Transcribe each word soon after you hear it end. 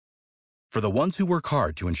For the ones who work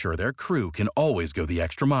hard to ensure their crew can always go the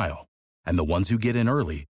extra mile, and the ones who get in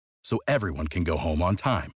early so everyone can go home on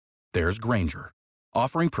time, there's Grainger,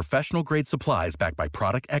 offering professional-grade supplies backed by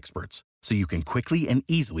product experts so you can quickly and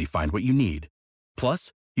easily find what you need.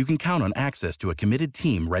 Plus, you can count on access to a committed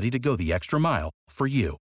team ready to go the extra mile for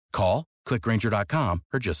you. Call, click Grainger.com,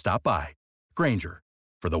 or just stop by. Grainger,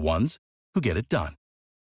 for the ones who get it done.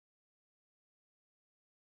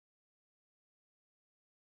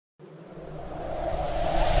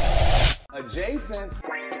 Adjacent.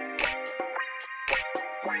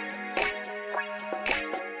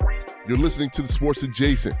 You're listening to the Sports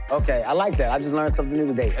Adjacent. Okay, I like that. I just learned something new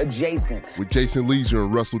today. Adjacent. With Jason Leisure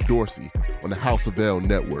and Russell Dorsey on the House of L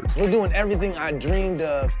Network. We're doing everything I dreamed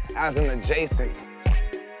of as an adjacent.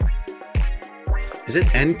 Is it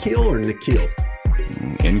Enkeel or Nikhil?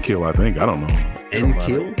 Enkeel, I think. I don't know.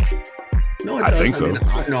 Enkeel? No, it does. I think so.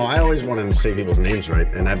 I always wanted to say people's names right,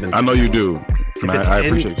 and I've been. I know you do. I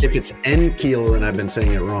appreciate it. If it's Enkeel, then I've been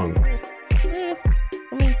saying it wrong.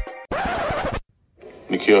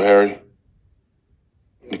 Nikhil Harry.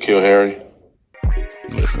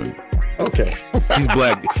 Listen. Okay. He's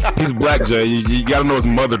black. He's black, Jay. You got to know his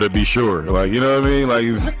mother to be sure. Like, you know what I mean? Like,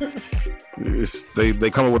 they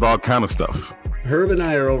come up with all kind of stuff. Herb and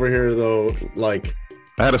I are over here, though, like.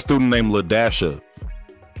 I had a student named LaDasha.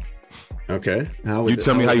 Okay. You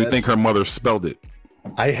tell me how you think her mother spelled it.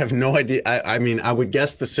 I have no idea. I mean, I would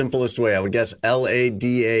guess the simplest way. I would guess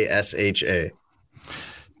LADASHA.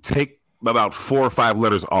 Take about 4 or 5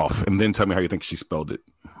 letters off and then tell me how you think she spelled it.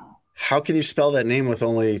 How can you spell that name with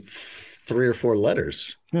only 3 or 4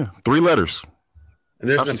 letters? Yeah, 3 letters. And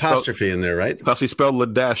there's an apostrophe in there, right? That's how she spelled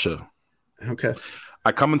LaDasha. Okay.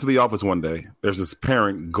 I come into the office one day. There's this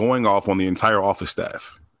parent going off on the entire office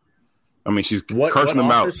staff. I mean, she's cursing them out.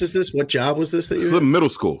 What office is this? What job was this? This is a middle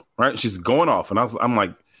school, right? She's going off, and I'm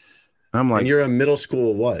like, and you're a middle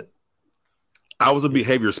school what? I was a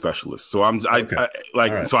behavior specialist, so I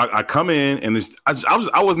come in and I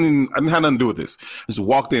didn't have nothing to do with this. I just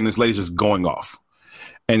walked in, this lady's just going off,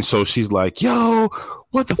 and so she's like, "Yo,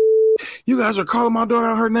 what the? You guys are calling my daughter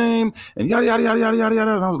out her name and yada yada yada yada yada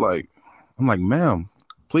yada." And I'm like, "Ma'am,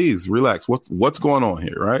 please relax. What's going on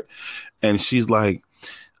here, right?" And she's like,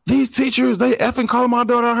 "These teachers, they effing calling my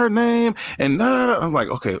daughter out her name and da. I was like,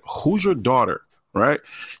 "Okay, who's your daughter?" Right?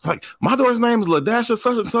 It's like, my daughter's name is LaDasha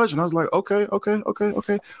such and such. And I was like, okay.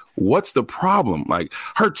 What's the problem? Like,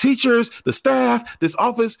 her teachers, the staff, this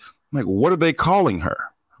office, like, what are they calling her?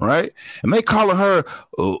 Right? And they calling her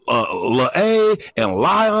La-A and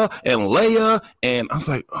Lila and Leia. And I was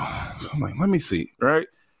like, let me see. Right?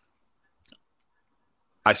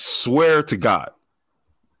 I swear to God,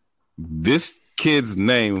 this kid's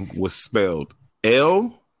name was spelled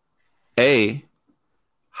L-A-A.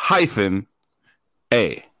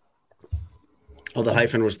 Oh, the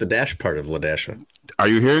hyphen was the dash part of LaDasha. Are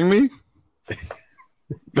you hearing me?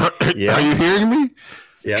 Yeah. Are you hearing me?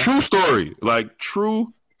 Yeah. True story. Like,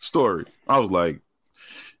 true story. I was like,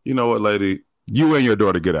 you know what, lady? You and your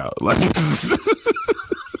daughter get out. Like,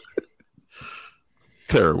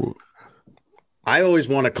 terrible. I always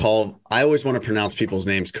want to pronounce people's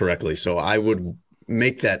names correctly, so I would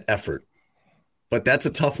make that effort. But that's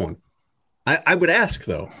a tough one. I would ask,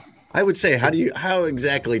 though. I would say, how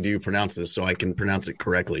exactly do you pronounce this so I can pronounce it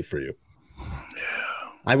correctly for you? Yeah.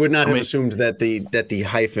 I would not have assumed that the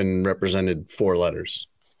hyphen represented 4 letters.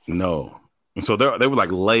 No. And so they were like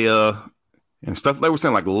Leia and stuff. They were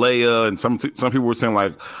saying like Leia, and some people were saying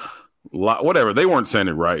like whatever. They weren't saying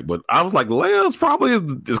it right, but I was like, Leia's probably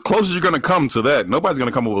as close as you're going to come to that. Nobody's going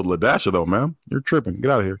to come up with LaDasha though, man. You're tripping. Get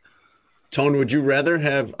out of here. Tone, would you rather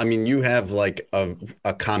have, you have like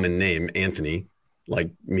a common name, Anthony,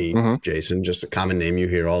 like me, Jason, just a common name you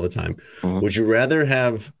hear all the time. Would you rather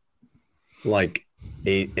have like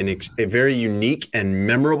a very unique and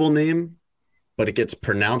memorable name, but it gets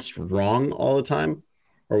pronounced wrong all the time?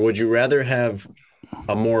 Or would you rather have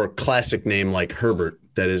a more classic name like Herbert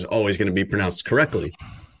that is always going to be pronounced correctly,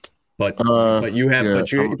 but you have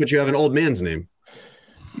an old man's name?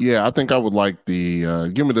 Yeah, I think I would like the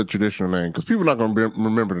give me the traditional name, because people are not going to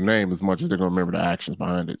remember the name as much as they're going to remember the actions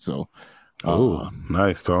behind it. So,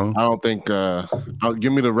 nice, Tom. I don't think I'll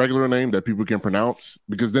give me the regular name that people can pronounce,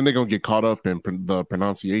 because then they're going to get caught up in the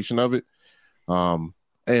pronunciation of it.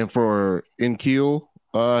 And for Enkeel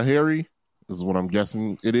Harry, this is what I'm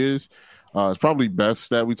guessing it is. It's probably best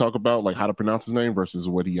that we talk about like how to pronounce his name versus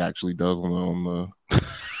what he actually does on the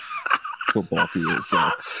football field. So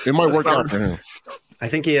it might work out for him. I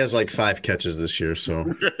think he has like 5 catches this year. So,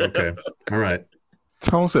 okay. All right.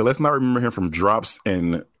 Tone said, let's not remember him from drops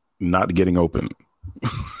and not getting open.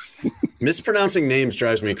 Mispronouncing names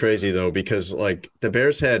drives me crazy, though, because like the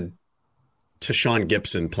Bears had Tashawn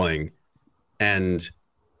Gibson playing, and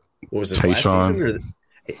what was this last season? Or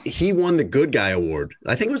he won the Good Guy Award.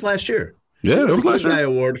 I think it was last year. Yeah, it was last year. Good Guy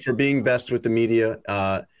Award for being best with the media.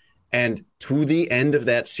 And to the end of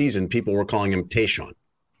that season, people were calling him Tayshawn.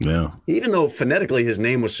 Yeah. Even though phonetically his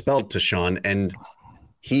name was spelled Tashawn, and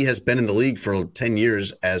he has been in the league for 10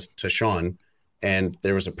 years as Tashawn, and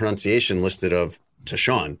there was a pronunciation listed of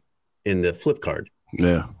Tashawn in the flip card.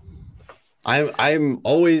 Yeah. I'm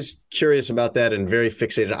always curious about that and very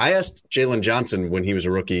fixated. I asked Jalen Johnson when he was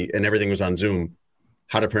a rookie and everything was on Zoom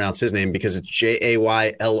how to pronounce his name because it's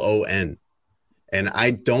Jaylon. And I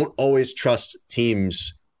don't always trust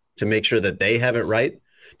teams to make sure that they have it right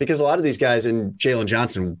because a lot of these guys, and Jalen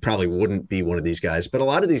Johnson probably wouldn't be one of these guys, but a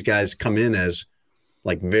lot of these guys come in as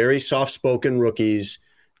like very soft-spoken rookies.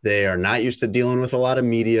 They are not used to dealing with a lot of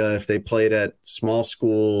media if they played at small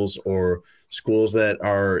schools or schools that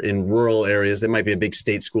are in rural areas. They might be a big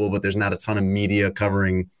state school, but there's not a ton of media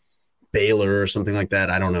covering Baylor or something like that.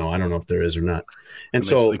 I don't know. I don't know if there is or not. And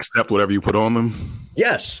so accept whatever you put on them.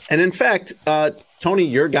 Yes. And in fact, Tony,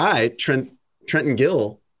 your guy, Trenton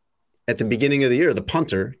Gill, at the beginning of the year, the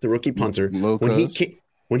punter, the rookie punter,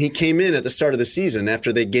 when he came in at the start of the season,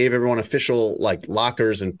 after they gave everyone official like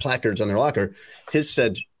lockers and placards on their locker, his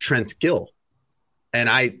said Trent Gill. And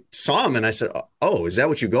I saw him and I said, oh, is that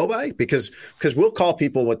what you go by? Because we'll call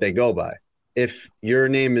people what they go by. If your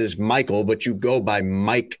name is Michael, but you go by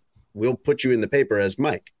Mike, we'll put you in the paper as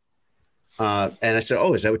Mike. And I said,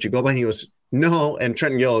 oh, is that what you go by? And he goes, no. And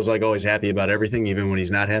Trenton Gill is like always happy about everything, even when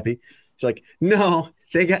he's not happy. He's like, no,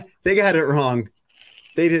 they got it wrong.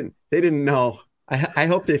 They didn't know. I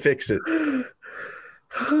hope they fix it.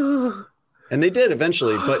 And they did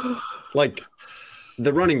eventually. But like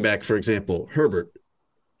the running back, for example, Herbert,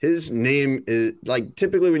 his name is like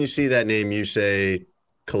typically when you see that name, you say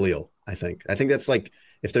Khalil. I think that's like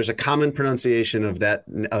if there's a common pronunciation of that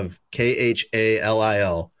of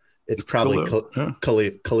Khalil, it's probably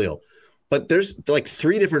Khalil. But there's like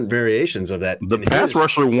 3 different variations of that. The pass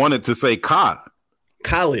rusher wanted to say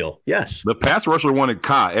Khalil, yes. The pass rusher wanted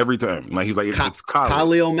every time. Like he's like, it's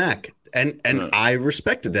Khalil Mack. And I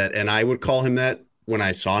respected that. And I would call him that when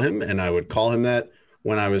I saw him, and I would call him that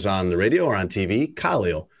when I was on the radio or on TV,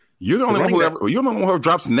 Khalil. You're the only one who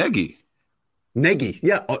drops Nagy. Nagy,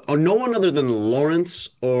 yeah. No one other than Lawrence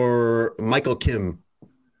or Michael Kim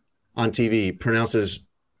on TV pronounces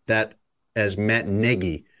that as Matt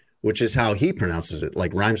Nagy, which is how he pronounces it,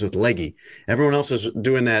 like rhymes with leggy. Everyone else is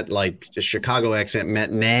doing that like Chicago accent,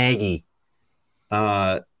 Matt Nagy.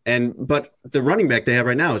 But the running back they have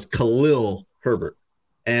right now is Khalil Herbert.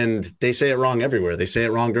 And they say it wrong everywhere. They say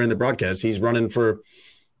it wrong during the broadcast. He's running for,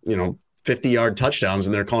 50-yard touchdowns,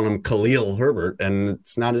 and they're calling him Khalil Herbert, and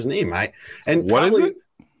it's not his name. What is it?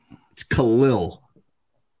 It's Khalil.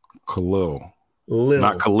 Khalil. Lil.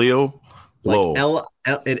 Not Khalil. Like L.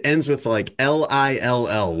 It ends with like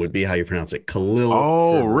Lill would be how you pronounce it. Khalil.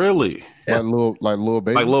 Oh, Herbert. really? Yeah. Like Lil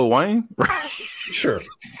Baby. Like Lil Wayne? Sure.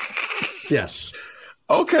 Yes.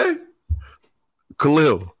 Okay.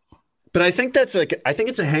 Khalil. But I think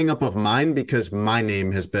it's a hang up of mine because my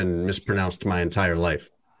name has been mispronounced my entire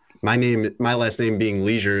life. My last name being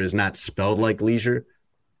Leisure is not spelled like leisure.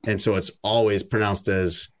 And so it's always pronounced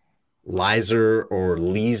as Lizer or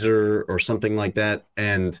Leezer or something like that.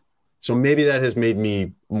 And so maybe that has made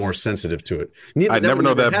me more sensitive to it. I never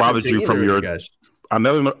know that bothered you from your guys. I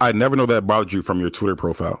never know that bothered you from your Twitter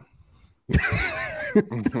profile.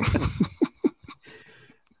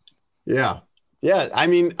 Yeah. Yeah, I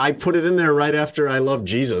mean, I put it in there right after I love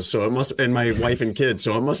Jesus, so it must, and my wife and kids,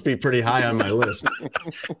 so it must be pretty high on my list.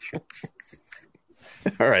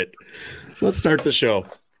 All right, let's start the show.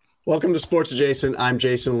 Welcome to Sports Adjacent. I'm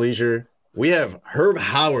Jason Leisure. We have Herb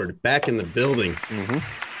Howard back in the building. Mm-hmm.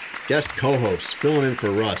 Guest co-host, filling in for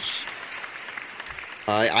Russ.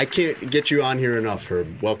 I can't get you on here enough,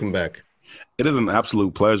 Herb. Welcome back. It is an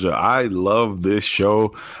absolute pleasure. I love this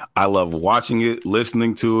show. I love watching it,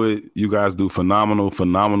 listening to it. You guys do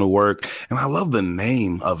phenomenal work. And I love the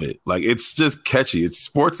name of it. Like, it's just catchy. It's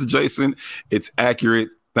sports adjacent. It's accurate.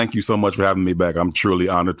 Thank you so much for having me back. I'm truly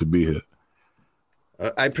honored to be here.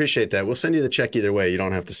 I appreciate that. We'll send you the check either way. You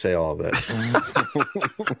don't have to say all of that.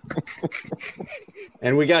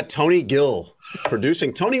 And we got Tony Gill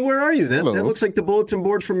producing. Tony, where are you? That looks like the bulletin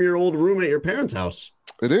board from your old room at your parents' house.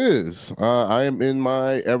 It is. I am in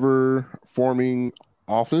my ever-forming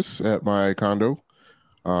office at my condo.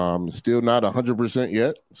 Still not 100%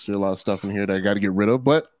 yet. Still a lot of stuff in here that I got to get rid of,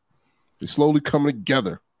 but it's slowly coming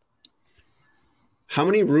together. How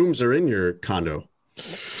many rooms are in your condo?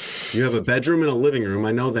 You have a bedroom and a living room.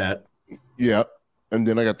 I know that. Yeah. And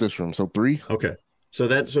then I got this room. So 3. Okay. So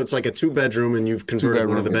it's like a 2-bedroom, and you've converted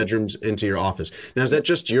one of the bedrooms into your office. Now, is that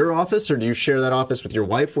just your office, or do you share that office with your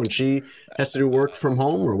wife when she has to do work from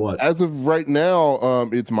home, or what? As of right now,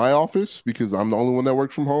 it's my office because I'm the only one that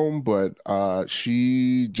works from home. But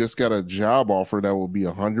she just got a job offer that will be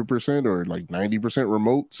 100% or like 90%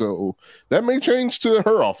 remote. So that may change to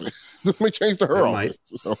her office. This may change to her office.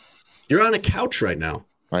 So you're on a couch right now.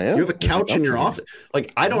 I am. You have a couch in your office.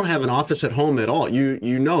 Like, I don't have an office at home at all.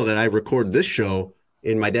 You know that I record this show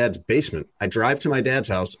in my dad's basement. I drive to my dad's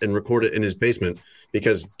house and record it in his basement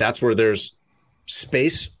because that's where there's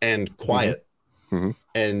space and quiet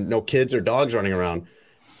and no kids or dogs running around.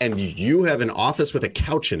 And you have an office with a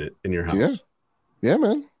couch in it in your house. Yeah,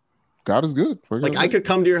 man. God is good. Like, I could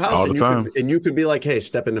come to your house and you could be like, hey,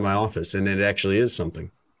 step into my office. And it actually is something.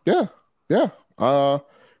 Yeah.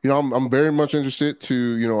 I'm very much interested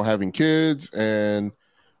to, having kids, and,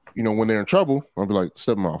 when they're in trouble, I'll be like,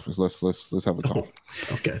 step in my office. Let's have a talk.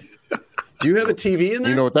 Oh, okay. Do you have a TV in there?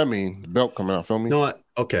 You know what that means? Belt coming out. Feel me? No.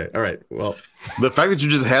 Okay. All right. Well, the fact that you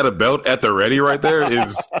just had a belt at the ready right there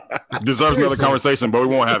deserves another conversation, but we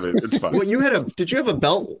won't have it. It's fine. Well, did you have a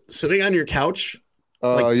belt sitting on your couch?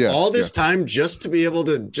 Yeah. All this time just to be able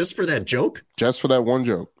to, just for that joke? Just for that one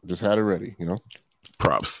joke. Just had it ready,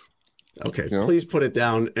 Props. Okay, please put it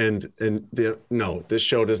down. No, this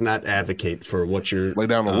show does not advocate for what you're. Lay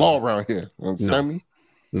down the law around here. Understand me?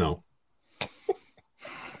 No.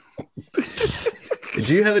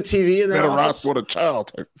 Do you have a TV in that office? What a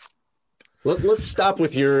child. Let's stop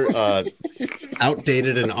with your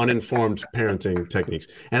outdated and uninformed parenting techniques.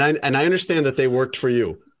 And I understand that they worked for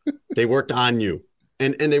you. They worked on you,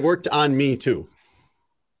 and they worked on me too.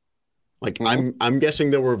 Like, I'm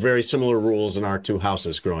guessing there were very similar rules in our 2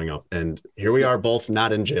 houses growing up, and here we are both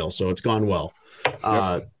not in jail, so it's gone well.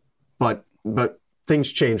 But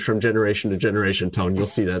things change from generation to generation, Tone. You'll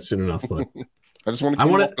see that soon enough. But I just want to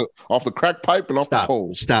get off the crack pipe and off the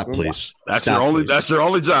pole. Stop, please. That's your only job.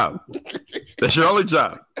 That's your only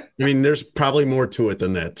job. I mean, there's probably more to it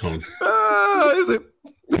than that, Tone. Is it?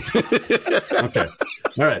 Okay.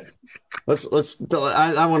 All right.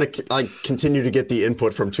 I want to continue to get the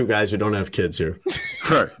input from 2 guys who don't have kids here.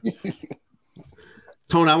 Right.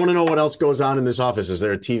 Tone, I want to know what else goes on in this office. Is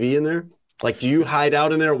there a TV in there? Like, do you hide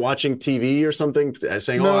out in there watching TV or something,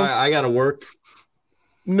 saying, no. I got to work?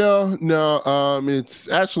 No. It's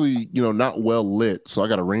actually, not well lit. So I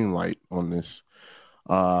got a ring light on this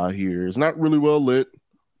here. It's not really well lit.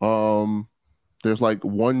 There's like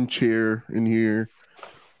one chair in here.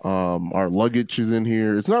 Our luggage is in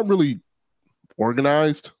here. It's not really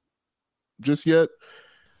organized just yet.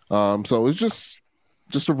 So it's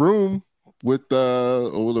just a room with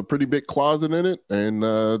a pretty big closet in it, and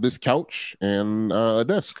this couch and a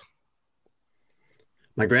desk.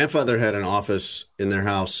 My grandfather had an office in their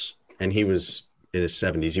house, and he was in his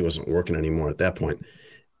 70s. He wasn't working anymore at that point.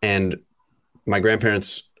 And my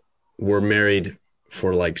grandparents were married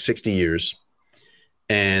for like 60 years.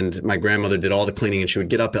 And my grandmother did all the cleaning, and she would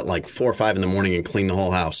get up at like 4 or 5 in the morning and clean the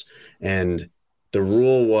whole house. And the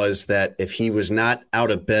rule was that if he was not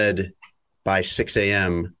out of bed by 6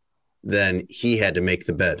 a.m., then he had to make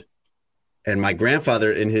the bed. And my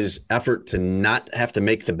grandfather, in his effort to not have to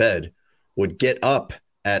make the bed, would get up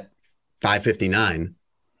at 5:59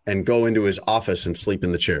 and go into his office and sleep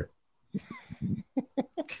in the chair.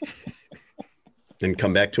 And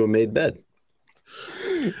come back to a made bed.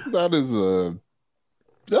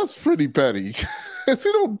 That's pretty petty. It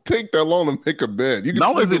don't take that long to make a bed. You can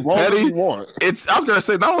not only is it petty, you want. I was gonna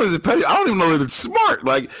say, not only is it petty, I don't even know that it's smart.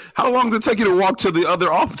 Like, how long does it take you to walk to the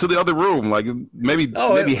other office, to the other room? Like, maybe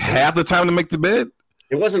half the time to make the bed.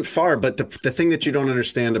 It wasn't far, but the thing that you don't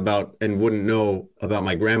understand about and wouldn't know about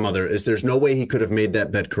my grandmother is there's no way he could have made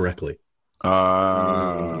that bed correctly.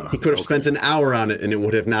 He could have spent an hour on it, and it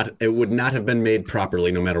would not have been made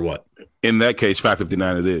properly, no matter what. In that case,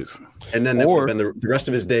 5:59 it is. And then the rest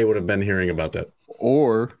of his day would have been hearing about that.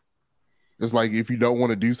 Or it's like, if you don't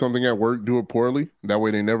want to do something at work, do it poorly. That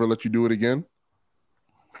way they never let you do it again.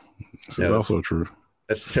 This is also true.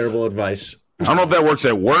 That's terrible advice. I don't know if that works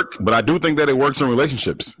at work, but I do think that it works in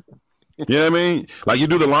relationships. You know what I mean? Like, you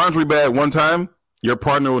do the laundry bad one time, your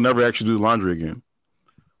partner will never actually do the laundry again.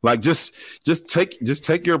 Like, just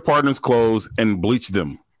take your partner's clothes and bleach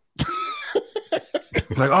them.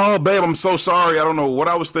 Like, oh, babe, I'm so sorry. I don't know what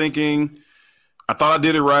I was thinking. I thought I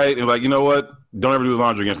did it right. And like, you know what? Don't ever do the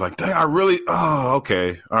laundry again. It's like, dang,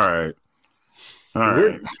 okay. All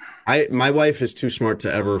right. My wife is too smart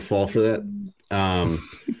to ever fall for that. And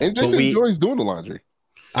Jason enjoys doing the laundry.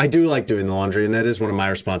 I do like doing the laundry, and that is one of my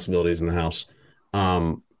responsibilities in the house.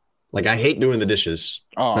 Like I hate doing the dishes,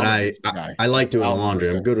 but I like doing the laundry.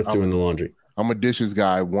 I'm good with doing the laundry. I'm a dishes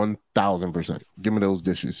guy, 1,000%. Give me those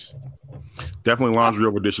dishes. Definitely laundry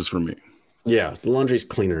over dishes for me. Yeah, the laundry's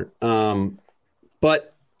cleaner.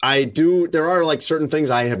 But there are like certain things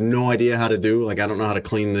I have no idea how to do. Like I don't know how to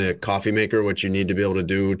clean the coffee maker, which you need to be able to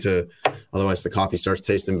do otherwise the coffee starts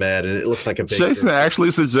tasting bad and it looks like a big Jason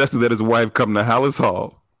actually suggested that his wife come to Hallis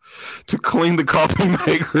Hall to clean the coffee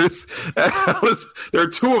makers at Hallis. There are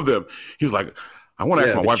two of them. He was like, I want to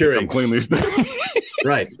ask my wife to come clean these things.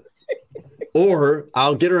 Right. Or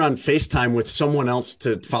I'll get her on FaceTime with someone else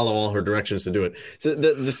to follow all her directions to do it. So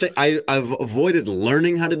the thing I've avoided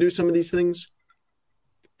learning how to do some of these things.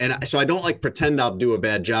 And so I don't like pretend I'll do a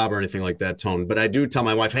bad job or anything like that, Tone. But I do tell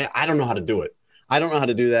my wife, hey, I don't know how to do it. I don't know how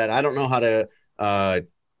to do that. I don't know how to,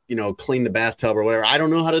 clean the bathtub or whatever. I don't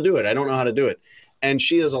know how to do it. I don't know how to do it. And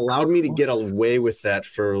she has allowed me to get away with that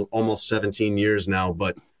for almost 17 years now.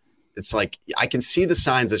 But it's like I can see the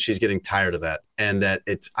signs that she's getting tired of that and that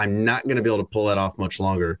I'm not going to be able to pull that off much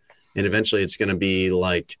longer. And eventually it's going to be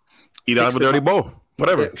like eat out of a dirty bowl,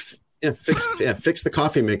 whatever. Fix the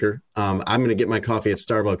coffee maker. I'm going to get my coffee at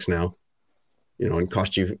Starbucks now, and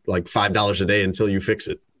cost you like $5 a day until you fix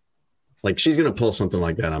it. Like she's going to pull something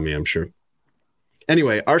like that on me, I'm sure.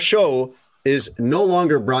 Anyway, our show is no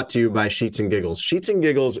longer brought to you by Sheets and Giggles. Sheets and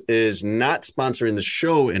Giggles is not sponsoring the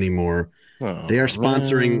show anymore. They are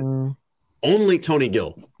sponsoring only Tony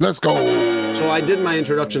Gill. Let's go. So I did my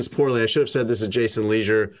introductions poorly. I should have said this is Jason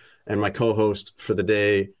Leisure and my co-host for the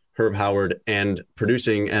day, Herb Howard, and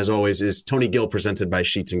producing, as always, is Tony Gill, presented by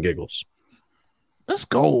Sheets and Giggles. Let's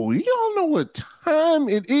go. Y'all know what time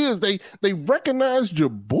it is. They recognized your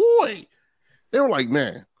boy. They were like,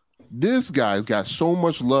 man, this guy's got so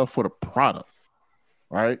much love for the product,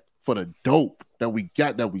 right? For the dope that we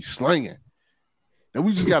got, that we slinging. And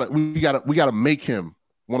we just gotta make him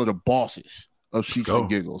one of the bosses of Sheets and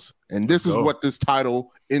Giggles. And this is what this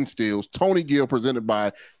title instills. Tony Gill, presented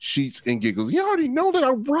by Sheets and Giggles. You already know that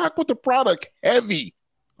I rock with the product heavy.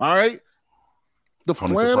 All right. The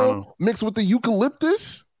Tony flannel Soprano mixed with the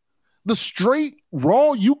eucalyptus, the straight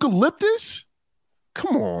raw eucalyptus.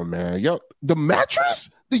 Come on, man. Yo, the mattress,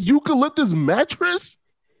 the eucalyptus mattress.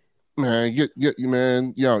 Man,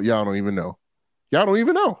 man, y'all don't even know. Y'all don't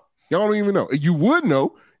even know. You would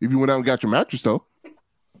know if you went out and got your mattress, though.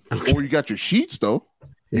 Okay. Or you got your sheets, though.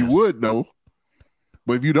 Yes. You would know.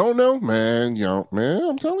 But if you don't know, man,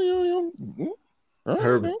 I'm telling you.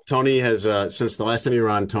 Herb, man. Tony has, since the last time you were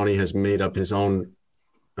on, Tony has made up his own,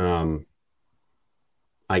 I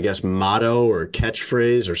guess, motto or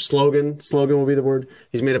catchphrase or slogan. Slogan will be the word.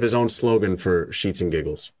 He's made up his own slogan for Sheets and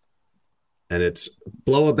Giggles. And it's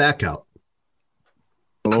blow a back out.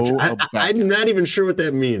 I'm not even sure what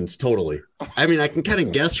that means, totally. I mean, I can kind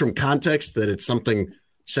of guess from context that it's something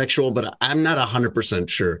sexual, but I'm not 100%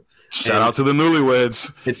 sure. Shout out to the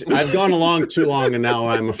newlyweds. I've gone along too long, and now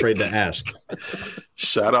I'm afraid to ask.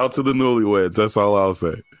 Shout out to the newlyweds. That's all I'll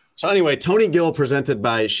say. So anyway, Tony Gill, presented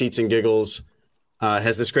by Sheets and Giggles,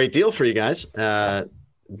 has this great deal for you guys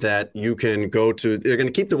that you can go to. They're going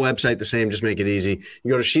to keep the website the same, just make it easy.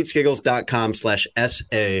 You go to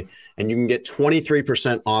sheetsgiggles.com/SA, and you can get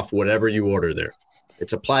 23% off whatever you order there.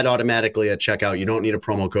 It's applied automatically at checkout. You don't need a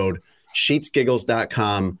promo code.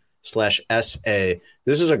 sheetsgiggles.com/SA.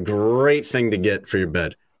 This is a great thing to get for your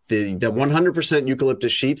bed. The 100%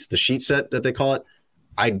 eucalyptus sheets, the sheet set that they call it,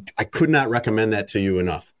 I could not recommend that to you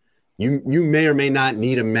enough. You may or may not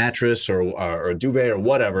need a mattress or a duvet or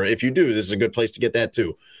whatever. If you do, this is a good place to get that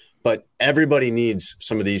too. But everybody needs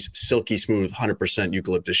some of these silky smooth 100%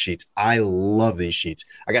 eucalyptus sheets. I love these sheets.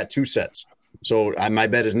 I got 2 sets. So my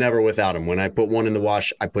bed is never without them. When I put one in the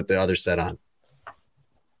wash, I put the other set on.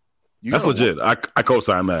 That's legit. I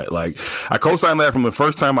co-sign that. Like, I co-signed that from the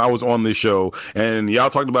first time I was on this show, and y'all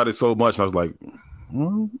talked about it so much. And I was like,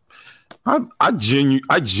 I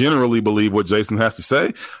generally believe what Jason has to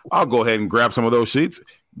say. I'll go ahead and grab some of those sheets.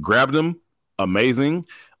 Grabbed them. Amazing.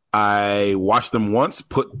 I washed them once,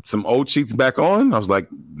 put some old sheets back on. I was like,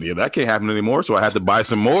 yeah, that can't happen anymore. So I had to buy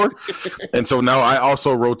some more. And so now I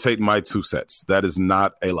also rotate my 2 sets. That is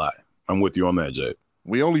not a lie. I'm with you on that, Jay.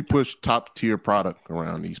 We only push top tier product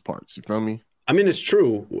around these parts. You feel me? I mean, it's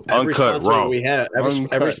true. Every Uncut, sponsor raw. we have,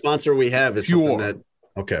 every sponsor we have is pure. something that.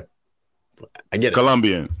 Okay, I get it.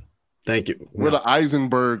 Colombian. Thank you. We're the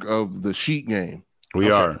Eisenberg of the sheet game. We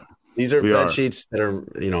are. These are bed sheets that are,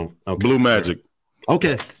 okay. Blue Magic.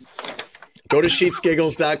 Okay. Go to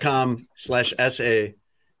sheetsgiggles.com/SA.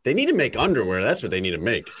 They need to make underwear. That's what they need to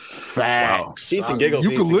make. Wow. Sheets and Giggles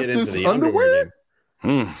needs to get into the underwear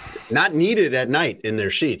game. Not needed at night in their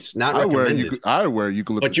sheets. Not recommended. I wear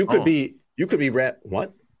eucalyptus. But you could be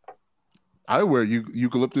what? I wear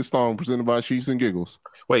eucalyptus thong presented by Sheets and Giggles.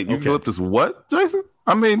 Wait, eucalyptus what, Jason?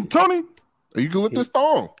 I mean, Tony? A eucalyptus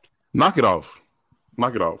thong. Knock it off.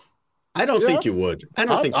 Knock it off. I don't think you would. I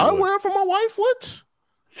don't think you would. I wear it for my wife. What?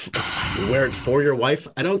 You wear it for your wife?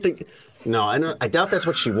 I don't think. No, I doubt that's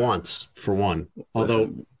what she wants. For one,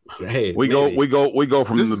 although, hey, we go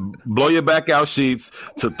from the blow your back out sheets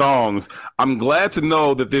to thongs. I'm glad to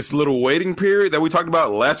know that this little waiting period that we talked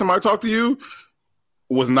about last time I talked to you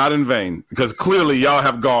was not in vain, because clearly y'all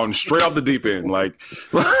have gone straight off the deep end. Like,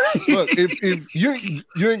 look, if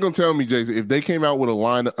you ain't gonna tell me, Jason, if they came out with a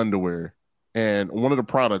line of underwear and one of the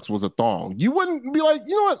products was a thong, you wouldn't be like,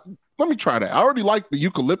 you know what? Let me try that. I already like the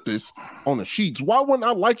eucalyptus on the sheets. Why wouldn't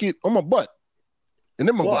I like it on my butt? And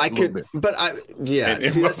then my butt I could, bit. but see,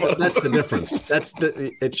 that's the difference.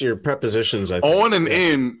 It's your prepositions. I think. On and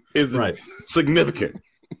in is significant.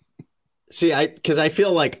 See, because I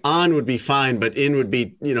feel like on would be fine, but in would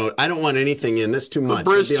be, I don't want anything in. That's too much. The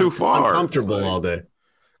bridge too far. Uncomfortable all day. I mean,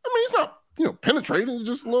 it's not, penetrating. It's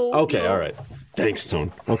just a little. Okay, all right. Thanks,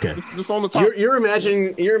 Tone. Okay, it's just on the top. You're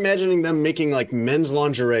imagining them making like men's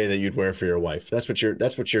lingerie that you'd wear for your wife. That's what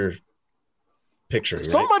you're picturing.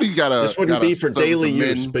 Somebody right? gotta. This wouldn't be for daily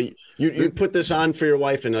use, but you put this on for your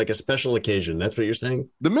wife in like a special occasion. That's what you're saying.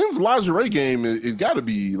 The men's lingerie game is got to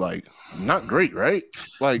be like not great, right?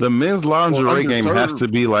 Like the men's lingerie game has to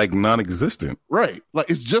be like non-existent, right? Like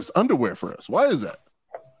it's just underwear for us. Why is that?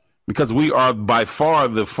 Because we are by far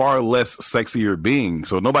the far less sexier being,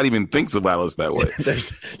 so nobody even thinks about us that way.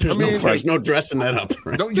 there's no dressing that up.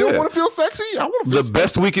 Right? You don't want to feel sexy? I want to feel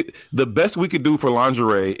the best we could do for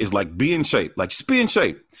lingerie is like be in shape, like just be in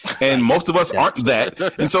shape. And most of us aren't that,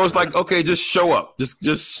 and so it's like, okay, just show up,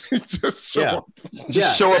 just show up,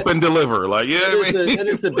 show up and deliver. Like that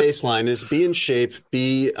is the baseline: is be in shape,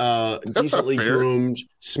 be decently groomed,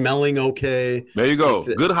 smelling okay. There you go,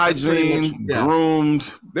 good hygiene, groomed.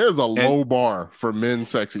 There's a low bar for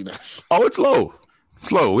men's sexiness. Oh, it's low.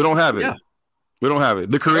 It's low. We don't have it. Yeah. We don't have it.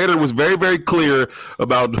 The creator was very, very clear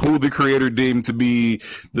about who the creator deemed to be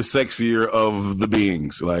the sexier of the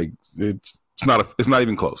beings. Like it's not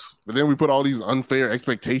even close. But then we put all these unfair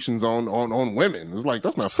expectations on women. It's like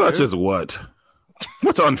that's not such fair. As what?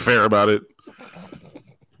 What's unfair about it?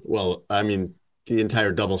 Well, I mean, the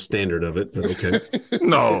entire double standard of it, but okay.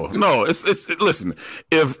 No. It's listen.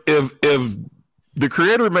 If the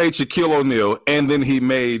creator made Shaquille O'Neal and then he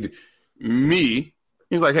made me,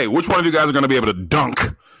 he's like, hey, which one of you guys are going to be able to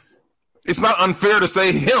dunk? It's not unfair to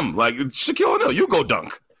say him. Like, Shaquille O'Neal, you go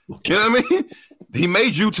dunk. Okay. You know what I mean? He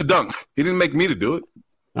made you to dunk. He didn't make me to do it.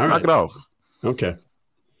 All right. Knock it off. Okay.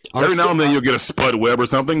 Every now and then you'll get a Spud Webb or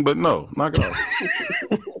something, but no, knock it off.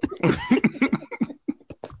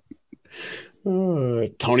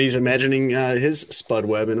 Tony's imagining his Spud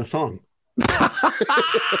Webb in a thong.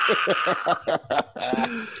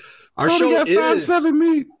 Our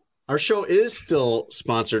show is still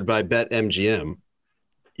sponsored by BetMGM.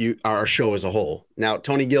 Our show as a whole. Now,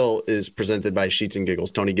 Tony Gill is presented by Sheets and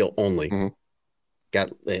Giggles. Tony Gill only. Mm-hmm.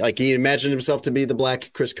 He imagined himself to be the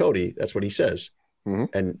black Chris Cody. That's what he says,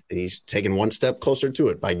 and he's taken one step closer to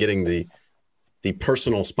it by getting the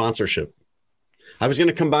personal sponsorship. I was going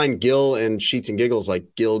to combine Gill and Sheets and Giggles,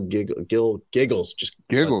 like Gill Giggles, just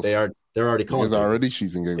Giggles. They're already calling. There's already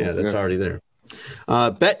Sheets and Giggles. Yeah, that's already there.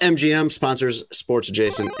 BetMGM sponsors Sports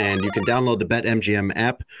Adjacent, and you can download the BetMGM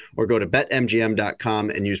app or go to betmgm.com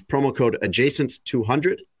and use promo code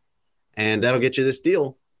adjacent200, and that'll get you this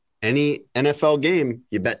deal. Any NFL game,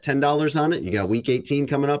 you bet $10 on it. You got Week 18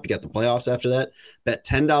 coming up. You got the playoffs after that. Bet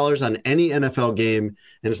 $10 on any NFL game,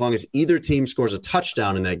 and as long as either team scores a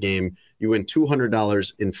touchdown in that game, you win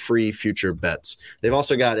 $200 in free future bets. They've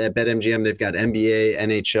also got at BetMGM, they've got NBA,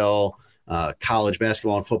 NHL, college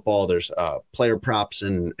basketball and football. There's player props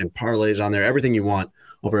and parlays on there. Everything you want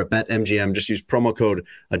over at BetMGM. Just use promo code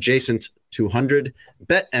adjacent200.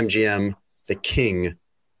 BetMGM, the king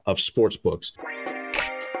of sportsbooks.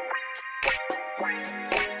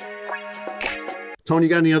 Tony, you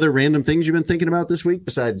got any other random things you've been thinking about this week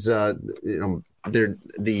besides the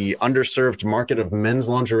underserved market of men's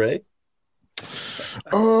lingerie?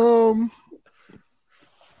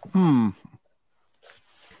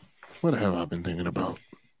 What have I been thinking about?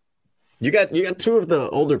 You got two of the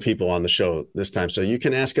older people on the show this time, so you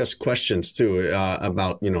can ask us questions too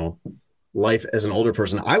about life as an older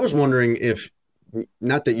person. I was wondering if,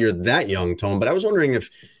 not that you're that young, Tone, but I was wondering if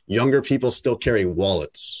younger people still carry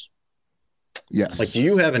wallets. Yes. Like, do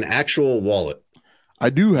you have an actual wallet? I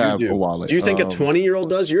do have a wallet. Do you think a 20-year-old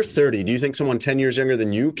does? You're 30. Do you think someone 10 years younger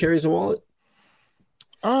than you carries a wallet?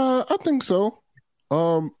 I think so.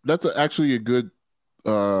 That's actually a good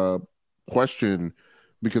question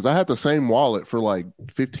because I had the same wallet for like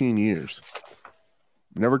 15 years.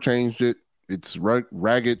 Never changed it. It's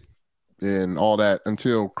ragged and all that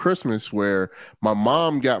until Christmas, where my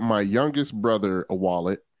mom got my youngest brother a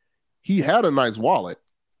wallet. He had a nice wallet,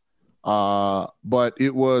 but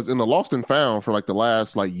it was in the lost and found for like the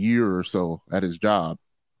last like year or so at his job.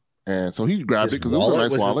 And so he grabbed it because it was a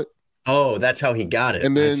nice wallet. Oh, that's how he got it.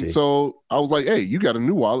 And then so I was like, hey, you got a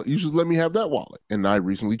new wallet. You should let me have that wallet. And I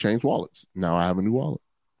recently changed wallets. Now I have a new wallet.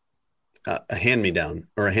 A hand-me-down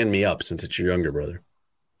or a hand-me-up since it's your younger brother.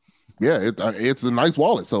 Yeah, it's a nice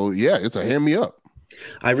wallet. So, yeah, it's a hand-me-up.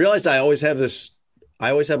 I realized I always have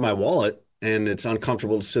my wallet, and it's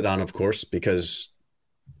uncomfortable to sit on, of course, because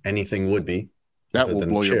anything would be. That will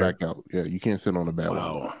blow your back out. Yeah, you can't sit on a bad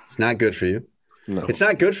wallet. It's not good for you. No. It's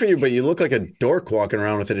not good for you, but you look like a dork walking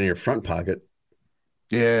around with it in your front pocket.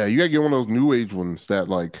 Yeah, you gotta get one of those new age ones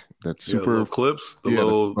that's super little clips,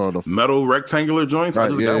 the metal rectangular joints. Right, I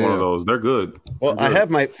just got one of those. They're good. Well, I have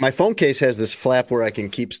my phone case has this flap where I can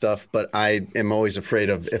keep stuff, but I am always afraid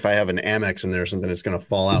of if I have an Amex in there or something, it's gonna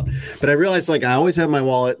fall out. But I realized I always have my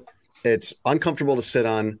wallet. It's uncomfortable to sit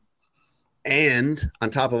on, and on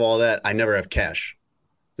top of all that, I never have cash.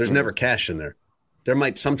 There's never cash in there. There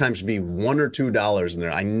might sometimes be $1 or $2 in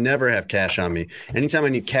there. I never have cash on me. Anytime I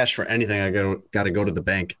need cash for anything, I got to go to the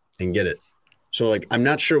bank and get it. So I'm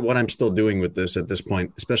not sure what I'm still doing with this at this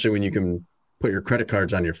point, especially when you can put your credit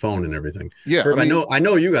cards on your phone and everything. Yeah, Herb, I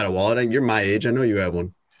know you got a wallet. You're my age. I know you have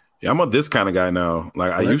one. Yeah, I'm a this kind of guy now.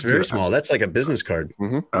 I used to. Very small. That's like a business card.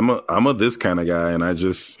 Mm-hmm. I'm a this kind of guy, and I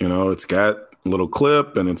just it's got a little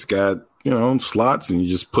clip and it's got slots, and you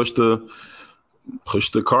just push the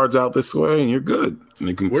cards out this way and you're good. And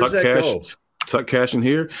you can tuck cash in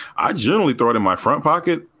here. I generally throw it in my front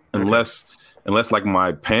pocket unless like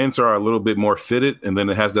my pants are a little bit more fitted and then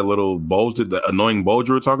it has that little bulge, the annoying bulge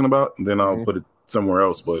you were talking about, and then I'll put it somewhere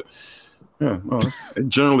else. But yeah, it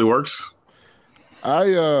generally works.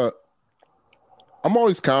 I'm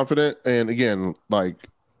always confident, and again,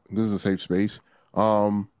 this is a safe space.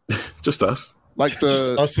 Just us. Just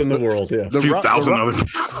us in the world, yeah. A few thousand other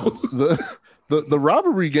people. The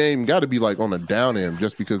robbery game got to be on a down end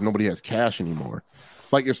just because nobody has cash anymore.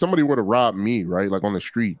 If somebody were to rob me, right, on the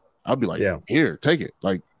street, I'd be like, here, take it.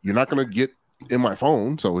 You're not going to get in my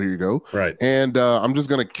phone, so here you go. Right. And I'm just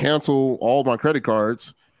going to cancel all my credit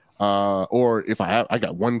cards. Or if I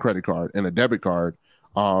got one credit card and a debit card,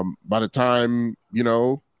 by the time,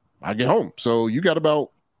 I get home. So you got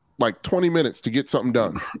about 20 minutes to get something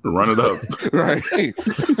done. Run it up. Right.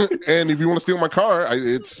 And if you want to steal my car,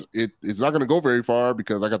 it's not going to go very far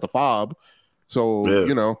because I got the fob. So,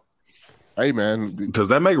 hey, man. Does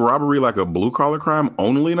that make robbery a blue collar crime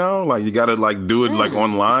only now? You got to do it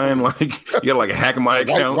online? You got to hack my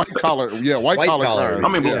account? White collar. Yeah, white collar. I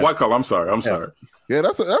mean, white collar. I'm sorry. Yeah,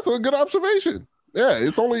 that's a good observation. Yeah,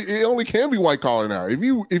 it only can be white collar now. If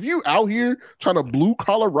you out here trying to blue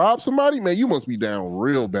collar rob somebody, man, you must be down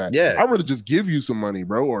real bad. Yeah, I'd rather just give you some money,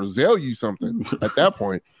 bro, or Zelle you something at that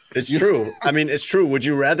point. It's true. I mean, it's true. Would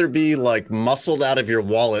you rather be muscled out of your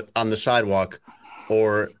wallet on the sidewalk,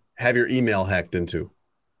 or have your email hacked into?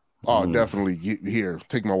 Oh, definitely. Here,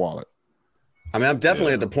 take my wallet. I mean, I'm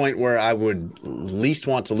definitely at the point where I would least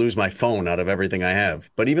want to lose my phone out of everything I have.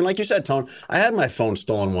 But even like you said, Tone, I had my phone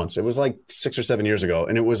stolen once. It was 6 or 7 years ago.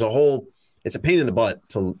 And it was it's a pain in the butt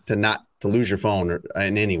to lose your phone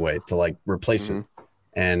in any way, to replace it.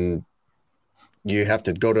 And you have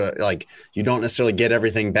to go to you don't necessarily get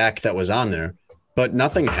everything back that was on there, but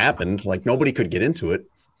nothing happened. Nobody could get into it.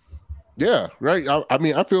 Yeah, right. I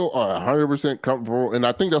mean, I feel 100% comfortable. And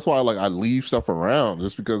I think that's why I leave stuff around,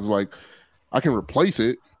 just because I can replace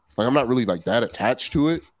it. I'm not really that attached to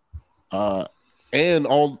it. And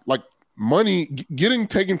all money getting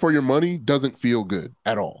taken for your money doesn't feel good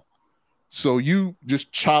at all. So you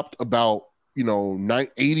just chopped about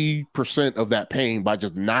 80% of that pain by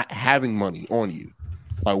just not having money on you,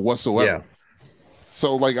 whatsoever. Yeah.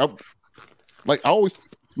 So I always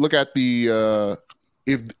look at the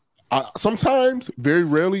sometimes, very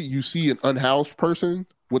rarely, you see an unhoused person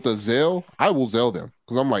with a Zelle, I will Zelle them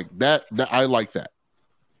because I'm that I like that.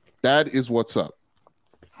 That is what's up.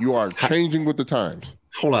 You are changing with the times.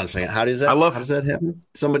 Hold on a second. How does that happen?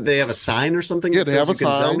 They have a sign or something? Yeah, they have a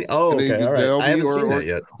sign. Oh, okay. All right. I haven't seen that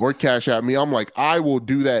yet. Or cash at me. I'm I will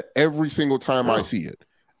do that every single time I see it.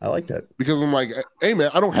 I like that. Because I'm hey,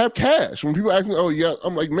 man, I don't have cash. When people ask me, oh, yeah,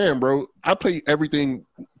 I'm man, bro, I pay everything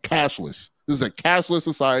cashless. This is a cashless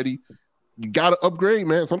society. You got to upgrade,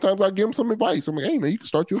 man. Sometimes I give them some advice. I'm hey, man, you can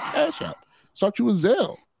start you a Cash App. Start you a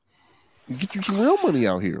Zelle. Get you some real money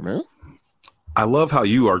out here, man. I love how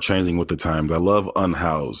you are changing with the times. I love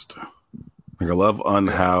unhoused. Like I love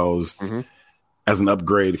unhoused as an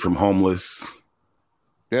upgrade from homeless.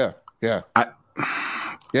 Yeah.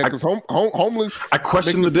 Because homeless. I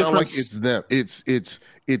question the difference. Like it's them.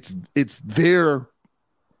 It's their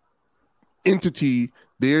entity.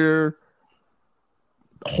 Their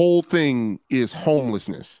whole thing is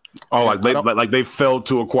homelessness. Oh, like they failed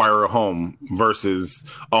to acquire a home versus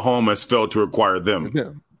a home has failed to acquire them.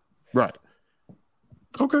 Yeah. Right.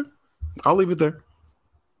 Okay, I'll leave it there.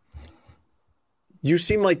 You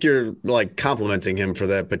seem like you're like complimenting him for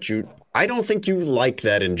that, but I don't think you like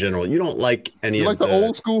that in general. You don't like any you of like the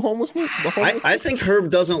old school homelessness? I think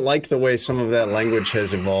Herb doesn't like the way some of that language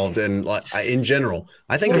has evolved, and in general,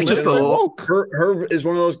 I think Herb is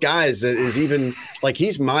one of those guys that is even like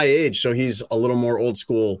he's my age, so he's a little more old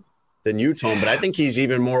school than you, Tone. But I think he's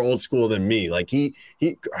even more old school than me. Like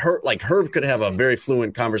Herb could have a very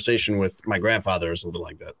fluent conversation with my grandfather or something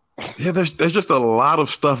like that. Yeah, there's just a lot of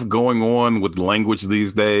stuff going on with language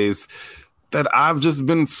these days that I've just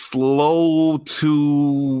been slow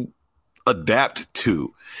to adapt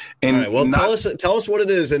to. And all right, well, tell us what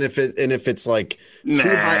it is, and if it's like too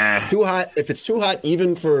hot, if it's too hot,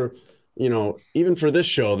 even for this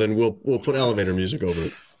show, then we'll put elevator music over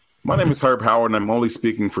it. My name is Herb Howard, and I'm only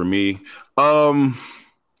speaking for me. I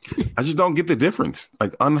just don't get the difference.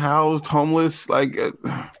 Like unhoused, homeless, like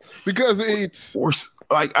because it's worse.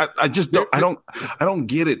 Like I just don't I don't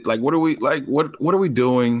get it. Like what are we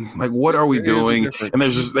doing? Like what are we doing? And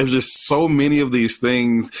there's just so many of these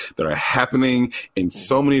things that are happening in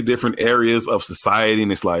so many different areas of society,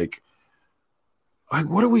 and it's like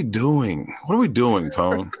what are we doing? What are we doing,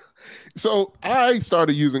 Tone? So I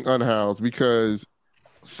started using unhoused because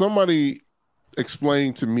somebody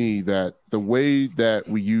explained to me that the way that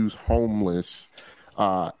we use homeless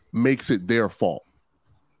makes it their fault.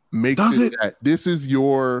 That this is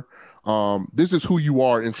your this is who you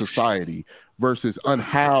are in society versus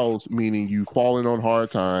unhoused, meaning you've fallen on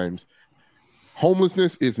hard times.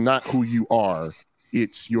 Homelessness is not who you are,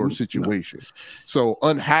 it's your situation. So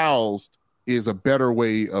unhoused is a better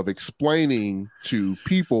way of explaining to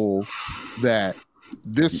people that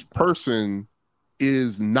this person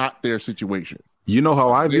is not their situation. You know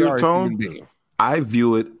how I view it, Tone? I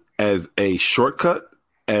view it as a shortcut,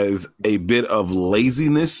 as a bit of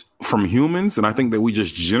laziness from humans. And I think that we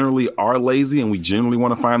just generally are lazy and we generally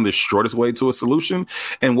want to find the shortest way to a solution.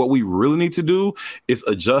 And what we really need to do is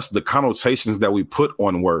adjust the connotations that we put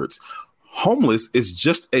on words. Homeless is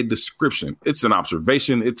just a description. It's an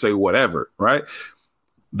observation. It's a whatever, right?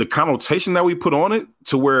 The connotation that we put on it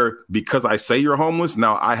to where because I say you're homeless,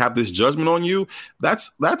 now I have this judgment on you.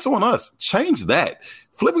 That's on us. Change that.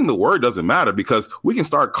 Flipping the word doesn't matter because we can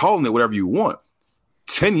start calling it whatever you want.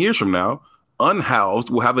 10 years from now, unhoused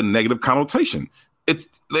will have a negative connotation. It's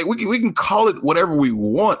like we can call it whatever we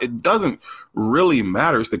want. It doesn't really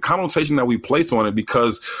matter. It's the connotation that we place on it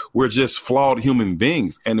because we're just flawed human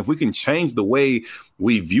beings. And if we can change the way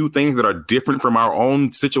we view things that are different from our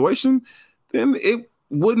own situation, then it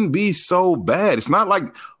wouldn't be so bad. It's not like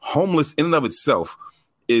homeless in and of itself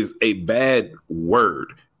is a bad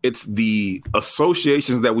word. It's the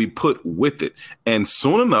associations that we put with it. And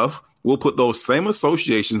soon enough, we'll put those same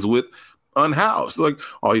associations with unhoused. Like,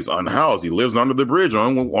 oh, he's unhoused. He lives under the bridge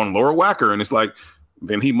on Laura Wacker. And it's like,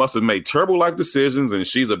 then he must have made terrible life decisions and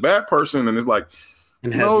she's a bad person. And it's like,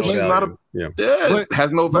 no, she's not it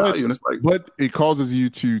has no value. And it's like, but it causes you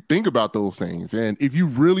to think about those things. And if you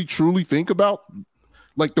really truly think about,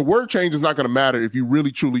 like, the word change is not going to matter if you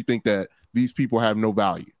really truly think that these people have no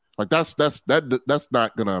value. Like that's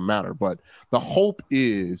not going to matter. But the hope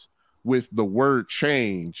is with the word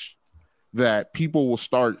change that people will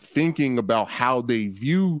start thinking about how they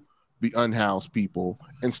view the unhoused people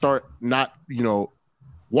and start not,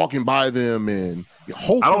 walking by them and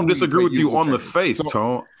hopefully. I don't disagree with you on the face,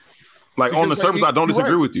 Tone. Like on the surface, I don't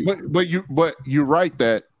disagree with you. But you're right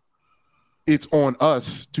that it's on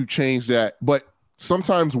us to change that. But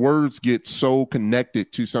sometimes words get so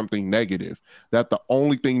connected to something negative that the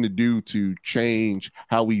only thing to do to change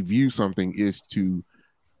how we view something is to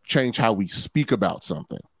change how we speak about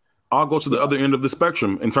something. I'll go to the other end of the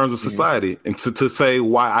spectrum in terms of society and to say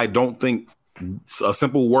why I don't think a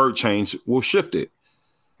simple word change will shift it.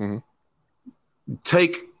 Mm-hmm.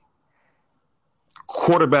 Take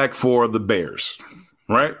quarterback for the Bears,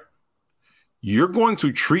 right? You're going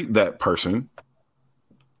to treat that person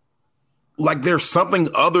like there's something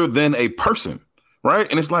other than a person, right?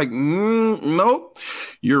 And it's like, no,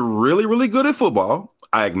 you're really, really good at football.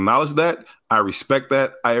 I acknowledge that. I respect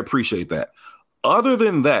that. I appreciate that. Other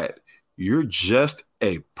than that, you're just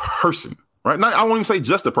a person, right? I won't even say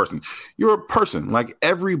just a person. You're a person like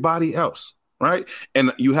everybody else, right?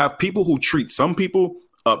 And you have people who treat some people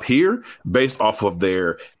up here based off of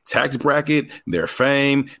their tax bracket, their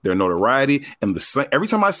fame, their notoriety. And every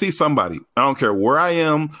time I see somebody, I don't care where I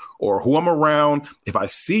am or who I'm around, if I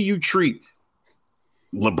see you treat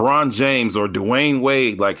LeBron James or Dwayne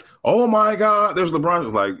Wade like, oh my God, there's LeBron.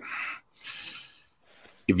 It's like,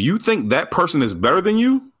 if you think that person is better than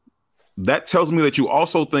you, that tells me that you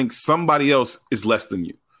also think somebody else is less than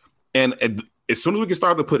you. And as soon as we can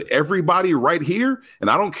start to put everybody right here, and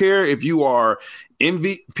I don't care if you are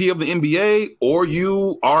MVP of the NBA or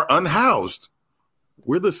you are unhoused,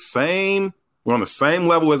 we're the same. We're on the same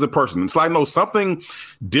level as a person. It's like, no, something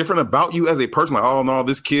different about you as a person. Like, oh no,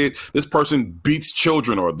 this person beats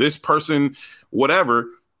children, or this person, whatever.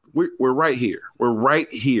 We're right here. We're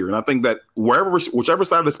right here. And I think that whichever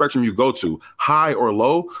side of the spectrum you go to, high or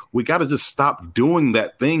low, we got to just stop doing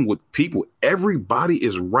that thing with people. Everybody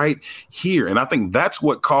is right here. And I think that's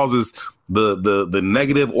what causes the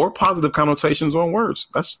negative or positive connotations on words.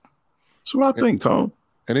 That's what I think, Tone.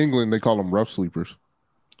 In England, they call them rough sleepers.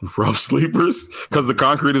 Rough sleepers? Because the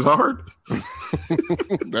concrete is hard?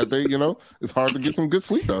 It's hard to get some good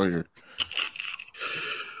sleep out here.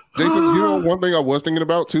 Jason, one thing I was thinking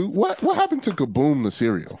about too. What happened to Kaboom the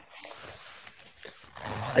cereal?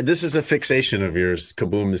 This is a fixation of yours,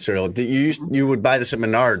 Kaboom the cereal. You would buy this at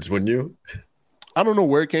Menards, wouldn't you? I don't know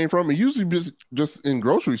where it came from. It usually just in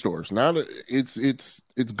grocery stores. Now that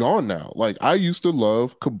it's gone now. Like, I used to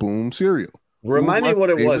love Kaboom cereal. Remind me what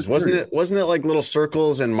it was. Wasn't it like little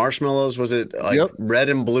circles and marshmallows? Was it like red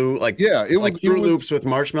and blue? Like, yeah, it was like Fruit Loops with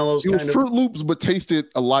marshmallows. It was Fruit Loops, but tasted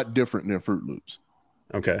a lot different than Fruit Loops.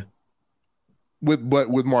 Okay. With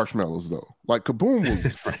marshmallows though. Like, Kaboom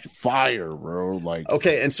was fire, bro. Like,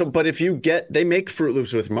 okay, and so but if you they make Fruit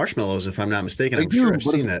Loops with marshmallows, if I'm not mistaken. I'm sure I've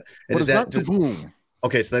seen that. But it's not Kaboom.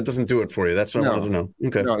 Okay, so that doesn't do it for you. That's what I want to know.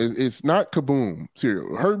 Okay. No, it's not Kaboom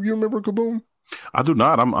cereal. Herb, you remember Kaboom? I do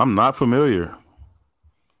not. I'm not familiar.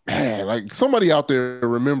 Man, like, somebody out there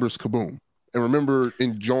remembers Kaboom and remember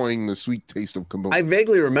enjoying the sweet taste of Kaboom. I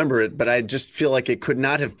vaguely remember it, but I just feel like it could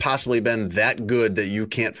not have possibly been that good that you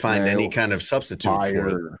can't find any kind of substitute for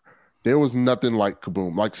it. There was nothing like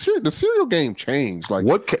Kaboom. Like, the cereal game changed. Like,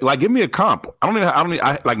 what? Like, give me a comp.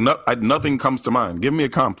 Nothing comes to mind. Give me a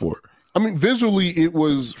comp for it. I mean, visually, it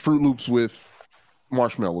was Fruit Loops with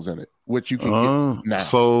marshmallows in it, which you can get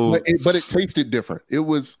now. But it tasted different. It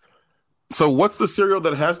was. So what's the cereal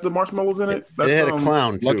that has the marshmallows in it? It had a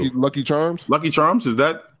clown too. Lucky Charms. Lucky Charms, is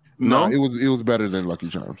that? No, it was better than Lucky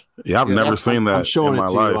Charms. Yeah, I've never seen that. I'm showing in my it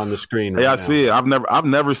to life. you on the screen. I see it. I've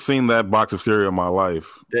never seen that box of cereal in my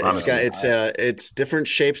life. It's different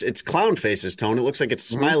shapes. It's clown faces, Tone. It looks like it's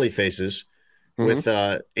smiley faces with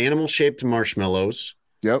animal shaped marshmallows.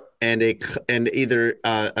 Yep. And either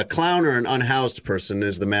a clown or an unhoused person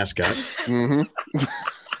is the mascot.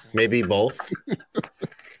 Maybe both.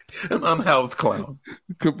 An unhoused clown.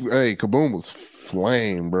 Hey, Kaboom was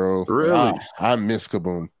flame, bro. Really? I miss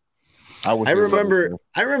Kaboom. I remember.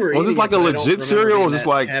 Was this like a legit cereal, or just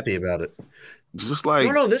like happy about it? Just like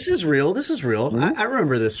no, this is real. This is real. I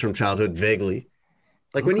remember this from childhood vaguely.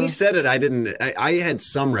 Like when he said it, I had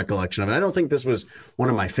some recollection of it. I don't think this was one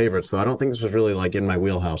of my favorites, though. I don't think this was really like in my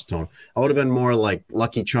wheelhouse, Tone. I would have been more like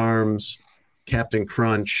Lucky Charms, Captain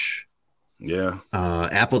Crunch. Yeah.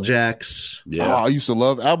 Apple Jacks. Yeah. I used to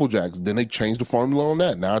love Apple Jacks. Then they changed the formula on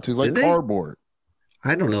that. Now it tastes like cardboard.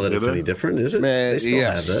 I don't know that it's any different, is it? Man, they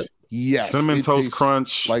still have that. Yes. Cinnamon Toast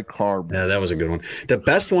Crunch. Like cardboard. Yeah, that was a good one. The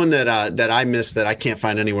best one that I missed that I can't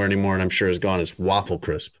find anywhere anymore and I'm sure is gone is Waffle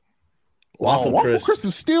Crisp. Waffle Crisp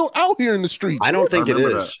is still out here in the streets. I don't think it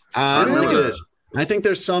is. I don't think it is. I think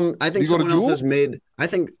there's some. I think someone else has made. I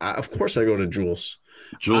think, of course, I go to Jules.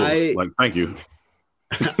 Jules, thank you.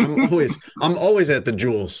 I'm always at the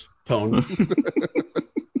Jules, Tone.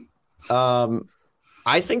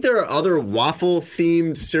 I think there are other waffle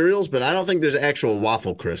themed cereals, but I don't think there's actual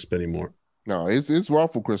Waffle Crisp anymore. No, it's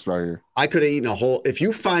Waffle Crisp right here. I could have eaten a whole. If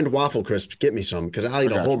you find Waffle Crisp, get me some because I'll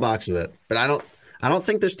eat a whole box of that. But I don't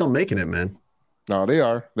think they're still making it, man. No, they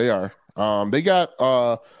are. They got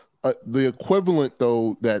the equivalent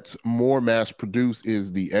though that's more mass produced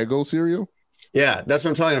is the Eggo cereal. Yeah, that's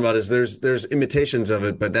what I'm talking about. Is there's imitations of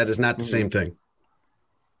it, but that is not the same thing.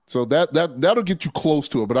 So that'll get you close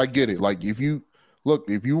to it, but I get it. Like if you want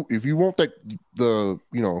the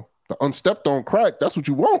unstepped on crack, that's what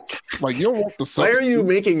you want. Like you don't want the. Why are you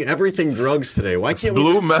making everything drugs today? Why can't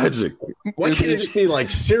Blue Magic? Why can't it just be like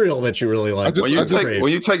cereal that you really like? When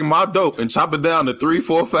you take my dope and chop it down to 3,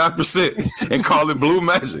 4, 5% and call it Blue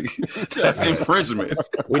Magic, that's infringement.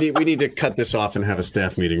 We need to cut this off and have a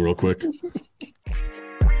staff meeting real quick.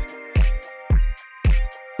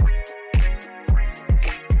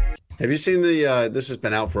 Have you seen the? This has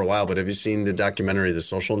been out for a while, but have you seen the documentary, The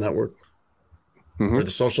Social Network, or The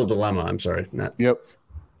Social Dilemma? I'm sorry, not. Yep.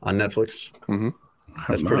 On Netflix. Mm-hmm.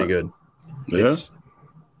 That's pretty good. Yeah.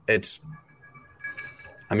 It's.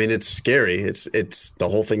 I mean, it's scary. It's the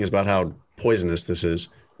whole thing is about how poisonous this is,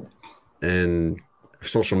 and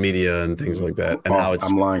social media and things like that, and how it's.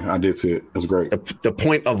 I'm lying. I did see it. It was great. The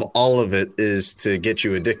point of all of it is to get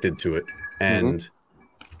you addicted to it, and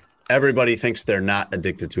everybody thinks they're not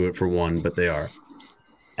addicted to it for one, but they are,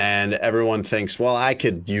 and everyone thinks, well, I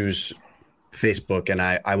could use Facebook and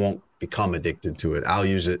I won't become addicted to it. I'll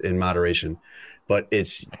use it in moderation, but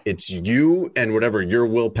it's you and whatever your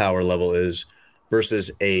willpower level is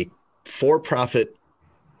versus a for-profit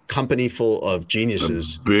company full of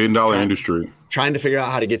geniuses, $1 billion industry, trying to figure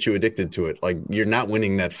out how to get you addicted to it. Like, you're not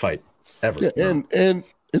winning that fight ever. Yeah, and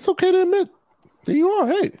it's okay to admit that you are.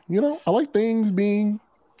 Hey, I like things being,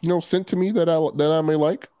 sent to me that I may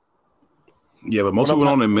like. Yeah, but most people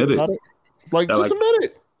don't admit it. Like, just admit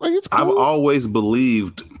it. Like, it's cool. I've always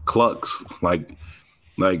believed clucks. Like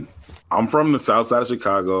I'm from the south side of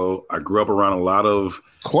Chicago. I grew up around a lot of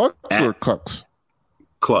clucks or cucks.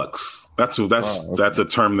 Clucks. That's a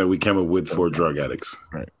term that we came up with for drug addicts.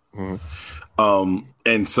 Right. Mm-hmm.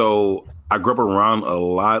 And so I grew up around a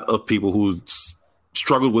lot of people who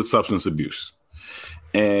struggled with substance abuse,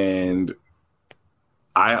 and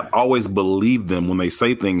I always believe them when they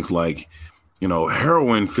say things like,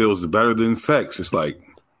 heroin feels better than sex. It's like,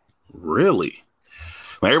 really?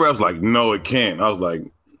 Like, everybody was like, no, it can't. I was like,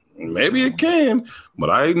 maybe it can, but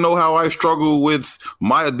I know how I struggle with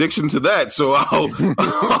my addiction to that. So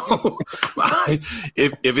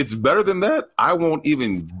if it's better than that, I won't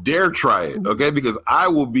even dare try it. Okay. Because I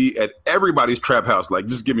will be at everybody's trap house. Like,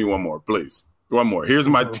 just give me one more, please. One more. Here's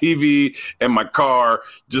my TV and my car.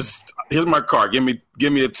 Here's my car. Give me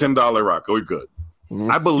a $10 rock. Are we good?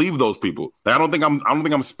 I believe those people. I don't think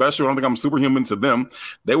I'm special. I don't think I'm superhuman to them.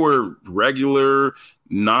 They were regular,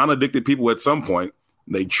 non-addicted people at some point.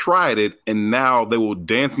 They tried it, and now they will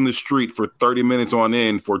dance in the street for 30 minutes on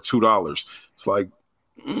end for $2. It's like,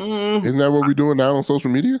 isn't that what we're doing now on social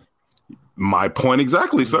media? My point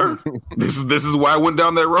exactly, sir. This is why I went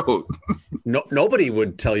down that road. Nobody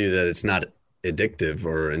would tell you that it's not addictive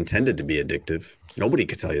or intended to be addictive. Nobody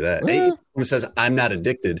could tell you that. Anyone who says I'm not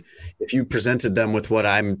addicted, if you presented them with what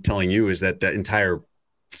I'm telling you is that the entire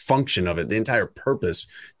function of it, the entire purpose,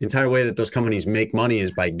 the entire way that those companies make money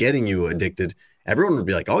is by getting you addicted, everyone would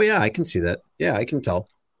be like, oh yeah, I can see that. Yeah, I can tell.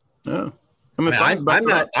 Yeah.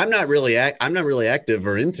 I'm not really active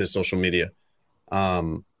or into social media.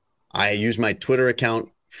 I use my Twitter account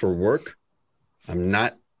for work.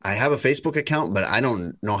 I have a Facebook account, but I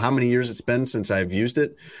don't know how many years it's been since I've used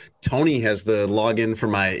it. Tony has the login for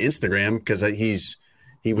my Instagram because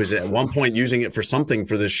he was at one point using it for something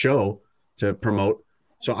for this show to promote.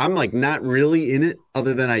 So I'm like not really in it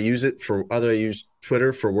other than I use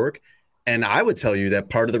Twitter for work. And I would tell you that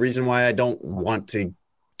part of the reason why I don't want to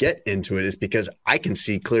get into it is because I can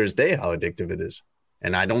see clear as day how addictive it is.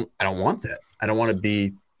 And I don't want that. I don't want to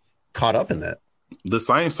be caught up in that. The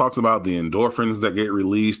science talks about the endorphins that get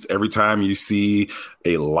released every time you see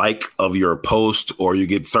a like of your post or you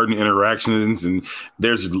get certain interactions. And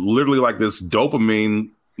there's literally like this dopamine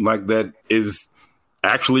like that is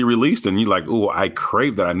actually released. And you're like, oh, I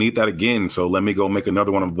crave that. I need that again. So let me go make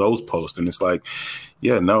another one of those posts. And it's like,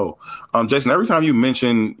 yeah, no. Jason, every time you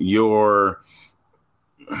mention your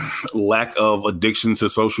lack of addiction to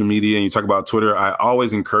social media and you talk about Twitter, I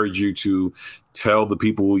always encourage you to tell the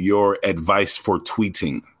people your advice for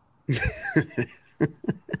tweeting.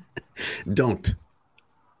 Don't.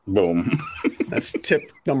 Boom. That's tip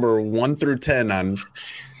number 1 through 10 on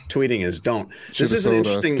tweeting is don't. This is an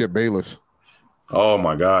interesting. Skip Bayless. Oh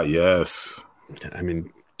my God. Yes. I mean,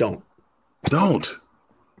 don't.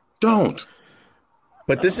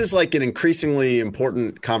 But this is like an increasingly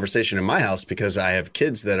important conversation in my house because I have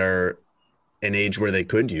kids that are an age where they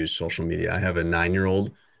could use social media. I have a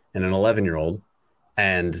 9-year-old and an 11-year-old,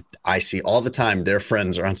 and I see all the time their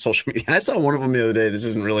friends are on social media. I saw one of them the other day. This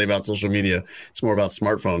isn't really about social media. It's more about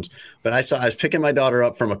smartphones. But I was picking my daughter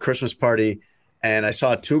up from a Christmas party, and I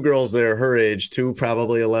saw 2 girls there her age, 2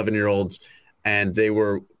 probably 11-year-olds, and they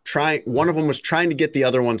were one of them was trying to get the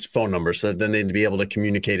other one's phone number so that then they'd be able to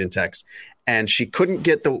communicate in text. And she couldn't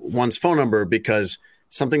get the one's phone number because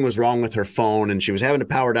something was wrong with her phone and she was having to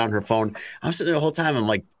power down her phone. I was sitting there the whole time. I'm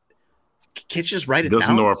like, can't you just write it down?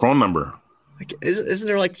 Doesn't know her phone number. Like, isn't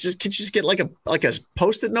there like, can't you just get like a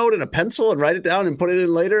Post-it note and a pencil and write it down and put it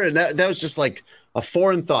in later? And that was just like a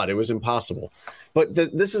foreign thought. It was impossible. But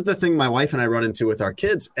this is the thing my wife and I run into with our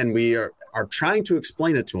kids. And we are trying to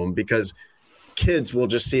explain it to them because kids will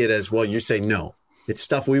just see it as, well, you say no. It's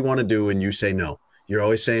stuff we want to do and you say no. You're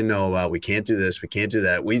always saying no about we can't do this, we can't do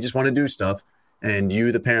that. We just want to do stuff. And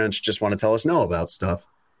you, the parents, just want to tell us no about stuff.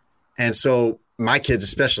 And so my kids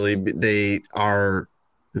especially, they are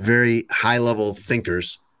very high-level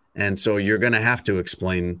thinkers. And so you're going to have to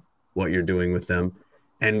explain what you're doing with them.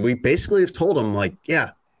 And we basically have told them, like,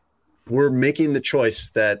 yeah, we're making the choice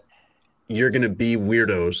that you're going to be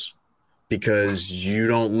weirdos because you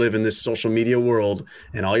don't live in this social media world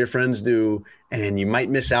and all your friends do, and you might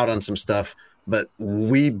miss out on some stuff. But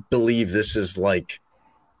we believe this is like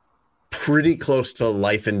pretty close to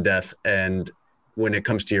life and death. And when it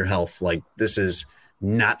comes to your health, like this is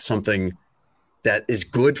not something that is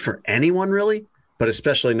good for anyone really, but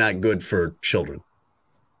especially not good for children.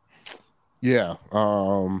 Yeah.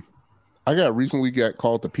 I recently got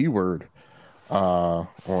called the P word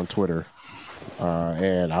on Twitter.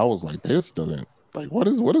 And I was like, this doesn't, like, what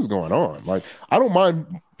is going on? Like, I don't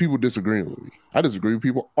mind people disagreeing with me. I disagree with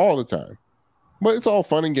people all the time. But it's all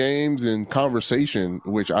fun and games and conversation,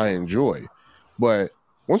 which I enjoy. But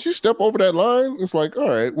once you step over that line, it's like, all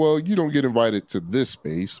right, well, you don't get invited to this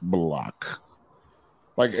space, block.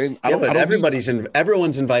 Like, and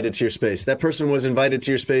everyone's invited to your space. That person was invited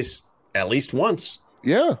to your space at least once.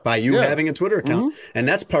 Yeah. By you having a Twitter account. Mm-hmm. And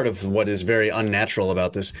that's part of what is very unnatural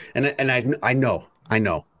about this. And I know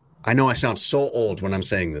I sound so old when I'm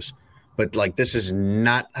saying this, but like, this is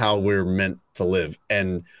not how we're meant to live.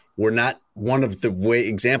 And we're not, one of the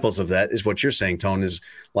examples of that is what you're saying, Tone, is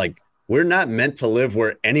like, we're not meant to live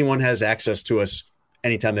where anyone has access to us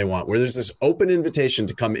anytime they want, where there's this open invitation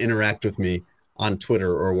to come interact with me on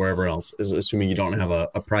Twitter or wherever else, assuming you don't have a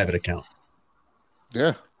private account.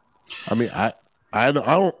 Yeah. I mean, I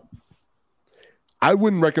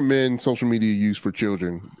wouldn't recommend social media use for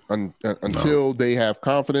children until they have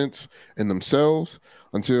confidence in themselves,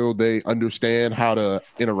 until they understand how to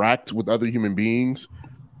interact with other human beings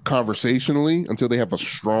conversationally, until they have a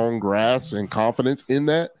strong grasp and confidence in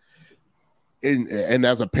that. And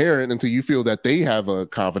as a parent, until you feel that they have a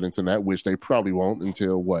confidence in that, which they probably won't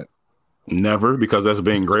until what? Never, because that's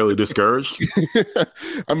being greatly discouraged.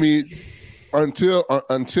 I mean, until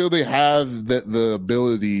they have the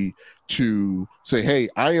ability to say, hey,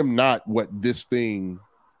 I am not what this thing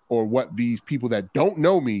or what these people that don't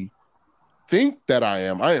know me think that I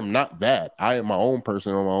am. I am not that. I am my own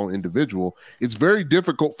person, I'm my own individual. It's very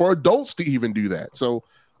difficult for adults to even do that. So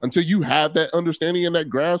until you have that understanding and that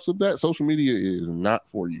grasp of that, social media is not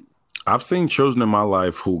for you. I've seen children in my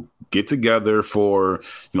life who get together for,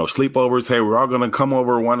 sleepovers. Hey, we're all going to come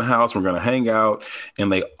over one house. We're going to hang out.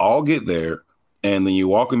 And they all get there. And then you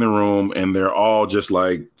walk in the room and they're all just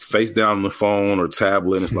like face down on the phone or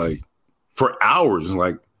tablet. And it's like for hours. It's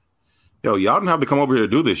like, yo, y'all didn't have to come over here to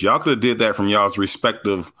do this. Y'all could have did that from y'all's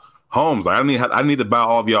respective homes. Like, I need to buy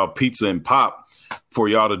all of y'all pizza and pop for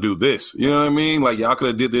y'all to do this. You know what I mean? Like, y'all could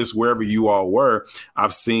have did this wherever you all were.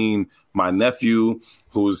 I've seen my nephew,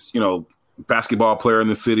 who's, basketball player in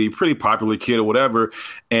the city, pretty popular kid or whatever.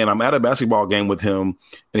 And I'm at a basketball game with him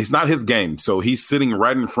and it's not his game. So he's sitting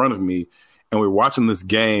right in front of me and we're watching this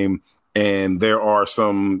game. And there are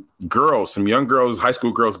some young girls, high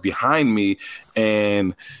school girls behind me.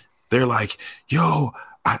 And they're like, yo,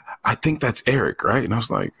 I think that's Eric, right? And I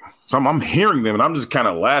was like, so I'm hearing them and I'm just kind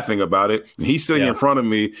of laughing about it. And he's sitting in front of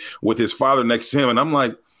me with his father next to him. And I'm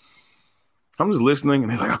like, I'm just listening.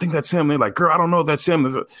 And they're like, I think that's him. They're like, girl, I don't know if that's him.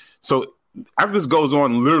 So after this goes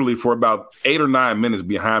on literally for about 8 or 9 minutes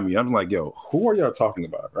behind me, I'm like, yo, who are y'all talking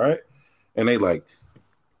about, right? And they like,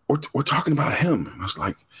 we're talking about him. And I was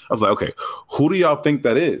like, okay, who do y'all think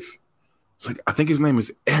that is? It's like, I think his name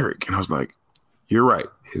is Eric. And I was like, you're right.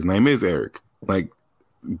 His name is Eric. Like,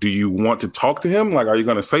 do you want to talk to him? Like, are you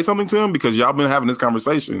going to say something to him? Because y'all been having this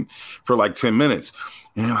conversation for like 10 minutes.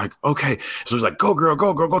 And you're like, okay. So he's like, go girl,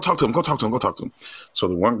 go talk to him. So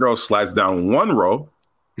the one girl slides down one row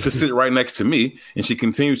to sit right next to me. And she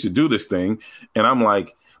continues to do this thing. And I'm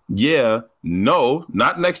like, yeah, no,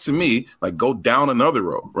 not next to me. Like, go down another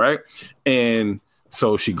row. Right. And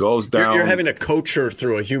so she goes down. You're having to coach her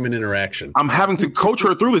through a human interaction. I'm having to coach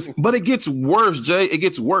her through this, but it gets worse, Jay. It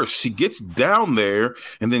gets worse. She gets down there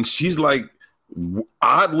and then she's like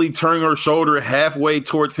oddly turning her shoulder halfway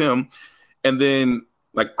towards him. And then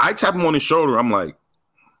like I tap him on his shoulder. I'm like,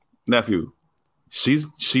 nephew, she's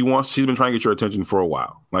been trying to get your attention for a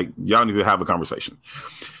while. Like, y'all need to have a conversation.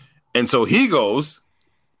 And so he goes,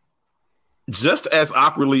 just as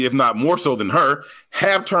awkwardly, if not more so than her,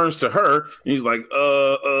 Hav turns to her and he's like,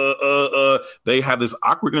 They have this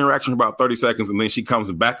awkward interaction for about 30 seconds, and then she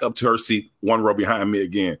comes back up to her seat, one row behind me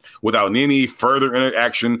again, without any further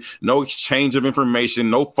interaction, no exchange of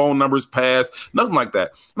information, no phone numbers passed, nothing like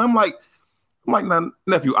that. And I'm like, now,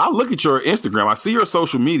 nephew, I look at your Instagram, I see your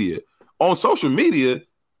social media. On social media,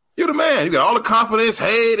 you're the man. You got all the confidence.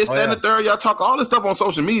 Hey, this, that, and the third. Y'all talk all this stuff on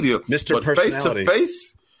social media. Mr. But face to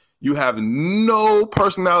face, you have no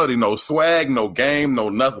personality, no swag, no game, no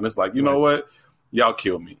nothing. It's like, you know what? Y'all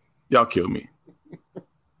kill me. They're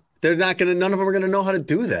not going to, none of them are going to know how to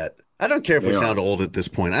do that. I don't care if we sound old at this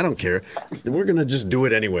point. I don't care. We're going to just do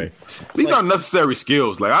it anyway. These are necessary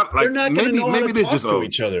skills. They're not going to know how to talk to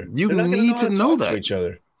each other. You need to know that. To each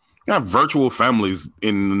other. I have virtual families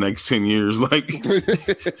in the next 10 years. Like,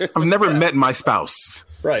 I've never met my spouse.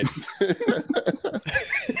 Right.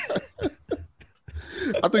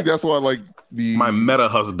 I think that's why, like, my meta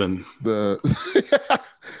husband, the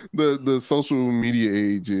social media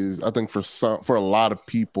age is, I think, for a lot of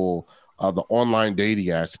people, the online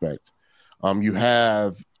dating aspect. You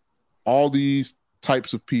have all these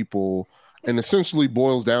types of people, and essentially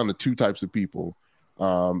boils down to two types of people.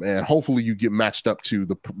 And hopefully you get matched up to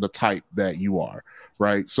the type that you are,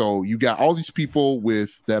 right? So you got all these people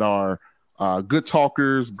that are good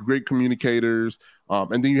talkers, great communicators,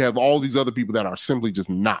 and then you have all these other people that are simply just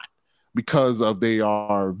not, because they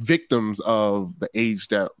are victims of the age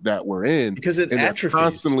that we're in. Because it atrophies. They're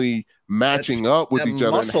constantly matching up with each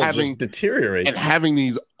other and having deteriorates and having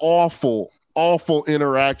these awful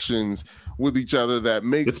interactions with each other that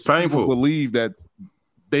makes people believe that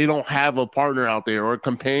they don't have a partner out there or a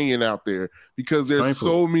companion out there, because there's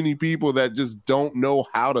so many people that just don't know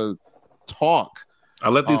how to talk. I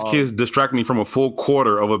let these kids distract me from a full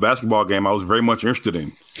quarter of a basketball game I was very much interested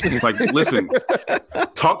in. Like, listen,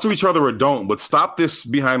 talk to each other or don't, but stop this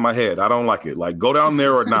behind my head. I don't like it. Like, go down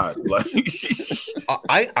there or not. Like,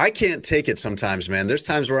 I can't take it sometimes, man. There's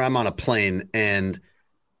times where I'm on a plane and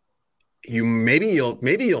maybe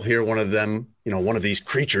you'll hear one of them, one of these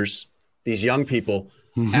creatures, these young people,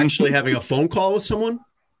 actually having a phone call with someone.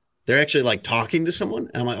 They're actually like talking to someone.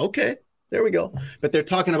 And I'm like, okay, there we go. But they're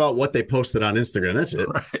talking about what they posted on Instagram. That's it.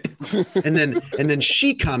 Right. And then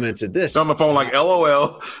she commented this on the phone, like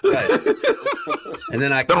LOL. Right. And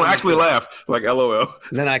then I don't actually laugh, like LOL.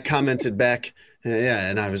 Then I commented back,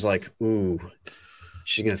 and I was like, ooh,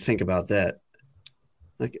 she's gonna think about that.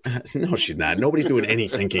 Like, no, she's not. Nobody's doing any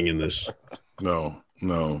thinking in this. No.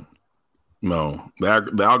 The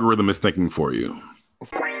algorithm is thinking for you.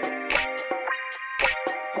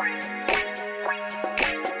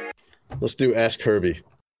 Let's do Ask Herbie.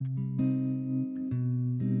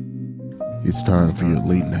 It's time for your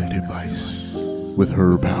late night advice with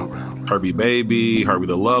Herb Howard. Herbie Baby, Herbie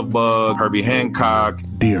the Love Bug, Herbie Hancock.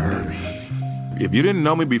 Dear Herbie. If you didn't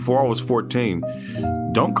know me before I was 14,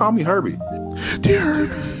 don't call me Herbie. Dear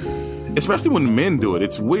Herbie. Especially when men do it.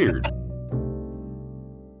 It's weird.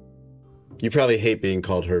 You probably hate being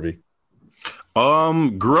called Herbie.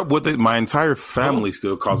 Grew up with it. My entire family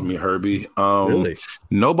still calls me Herbie. Really?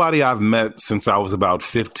 Nobody I've met since I was about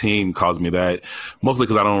 15 calls me that, mostly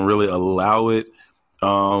because I don't really allow it.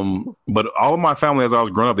 But all of my family, as I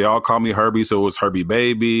was growing up, they all called me Herbie. So it was Herbie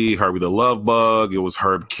Baby, Herbie the Love Bug, it was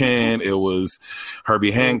Herb Kent, it was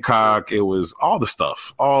Herbie Hancock, it was all the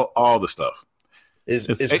stuff. All the stuff. Is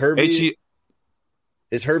Herbie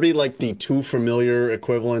is Herbie like the too familiar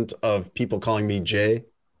equivalent of people calling me Jay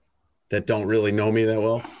that don't really know me that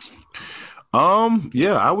well?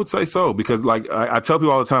 Yeah, I would say so, because like I tell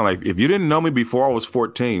people all the time, like, if you didn't know me before I was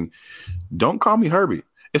 14, don't call me Herbie.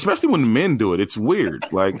 Especially when men do it. It's weird.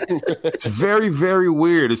 Like, it's very, very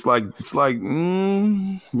weird. It's like,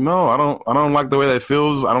 no, I don't like the way that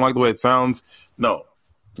feels. I don't like the way it sounds. No.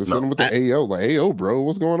 Just send them with the AO. Like, AO, bro,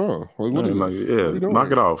 what's going on? Like, what is this? Yeah,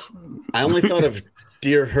 knock it off. I only thought of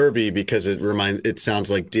Dear Herbie because it sounds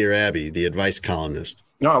like Dear Abby, the advice columnist.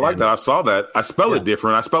 No, I like that. I saw that. I spell it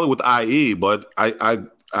different. I spell it with IE, but I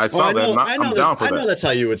saw that. I'm down for that. I know that's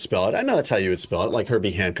how you would spell it. Like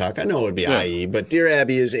Herbie Hancock. I know it would be IE, but Dear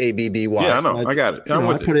Abby is ABBY. Yeah, I know. I got it.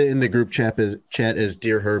 I put it in the group chat as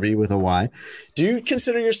Dear Herbie with a Y. Do you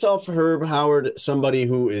consider yourself, Herb Howard, somebody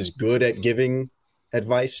who is good at giving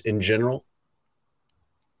advice in general?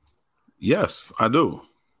 Yes, I do.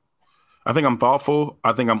 I think I'm thoughtful.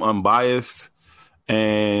 I think I'm unbiased,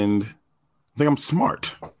 and I think I'm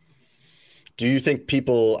smart. Do you think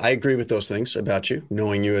I agree with those things about you,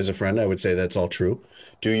 knowing you as a friend, I would say that's all true.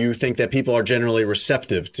 Do you think that people are generally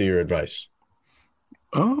receptive to your advice?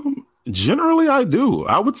 Generally I do.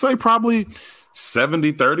 I would say probably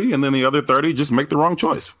 70-30, and then the other 30 just make the wrong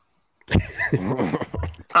choice.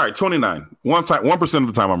 All right, 29. 1% of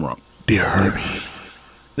the time I'm wrong. Dear Herbie.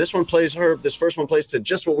 This one plays Herb. This first one plays to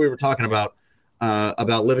just what we were talking about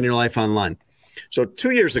living your life online. So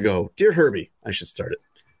 2 years ago, dear Herbie, I should start it.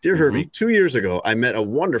 Dear Herbie, 2 years ago, I met a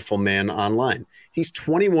wonderful man online. He's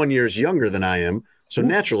 21 years younger than I am, so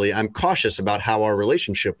naturally, I'm cautious about how our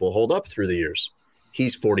relationship will hold up through the years.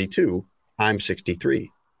 He's 42. I'm 63.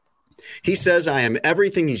 He says I am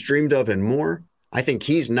everything he's dreamed of and more. I think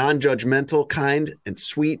he's non-judgmental, kind, and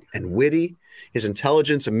sweet and witty. His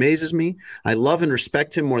intelligence amazes me. I love and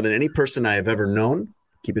respect him more than any person I have ever known,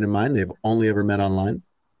 keeping in mind they've only ever met online.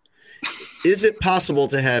 Is it possible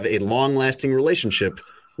to have a long-lasting relationship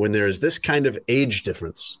when there is this kind of age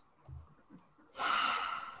difference?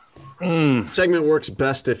 Segment works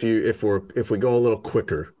best if we go a little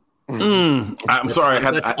quicker. I'm sorry.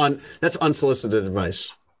 That's unsolicited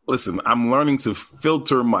advice. Listen, I'm learning to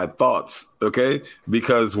filter my thoughts, okay?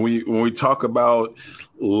 Because when we talk about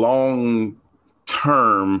long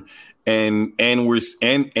term and we're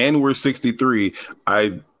 63,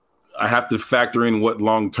 I have to factor in what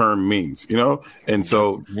long term means, you know? And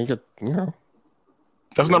so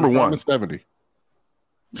that's number one. 70.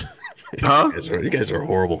 Huh? You guys are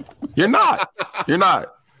horrible. You're not.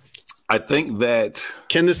 I think that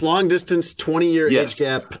can this long distance 20-year age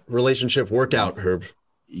gap relationship work out, Herb?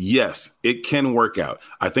 Yes, it can work out.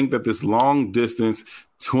 I think that this long distance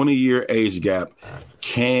 20-year age gap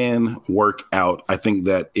can work out. I think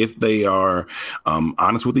that if they are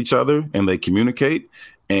honest with each other and they communicate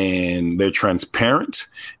and they're transparent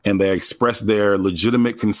and they express their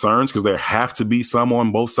legitimate concerns, because there have to be some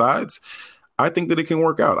on both sides, I think that it can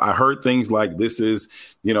work out. I heard things like this is,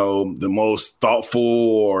 the most thoughtful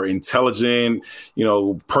or intelligent,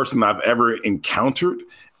 person I've ever encountered.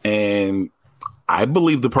 And I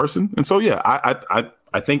believe the person. And so, yeah,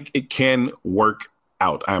 I think it can work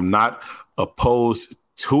out. I am not opposed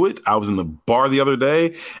to it. I was in the bar the other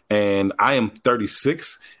day and I am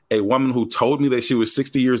 36. A woman who told me that she was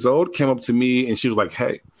 60 years old came up to me and she was like,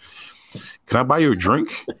 "Hey, can I buy you a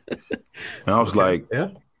drink?" And I was like, "Yeah.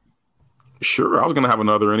 Sure." I was going to have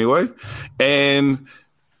another anyway. And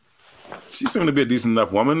she seemed to be a decent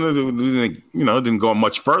enough woman. It didn't go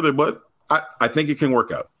much further, but I think it can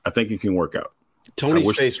work out.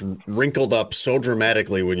 Tony's face wrinkled up so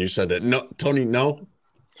dramatically when you said that. No, Tony, no.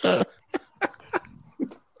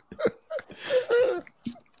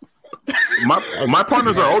 My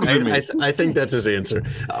partners are older than me. I think that's his answer.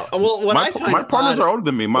 My partners are older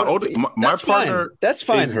than me. My partner. That's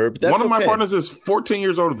fine, Herb. That's one of my partners is 14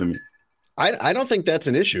 years older than me. I don't think that's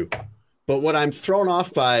an issue. But what I'm thrown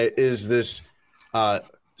off by is this.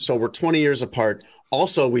 So we're 20 years apart.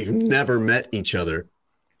 Also, we've never met each other.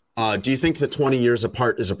 Do you think that 20 years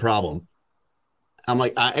apart is a problem? I'm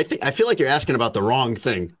like, I feel like you're asking about the wrong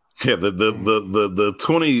thing. Yeah, the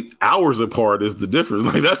 20 hours apart is the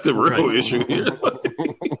difference. Like, that's the real issue here.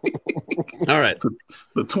 All right.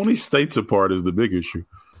 The 20 states apart is the big issue.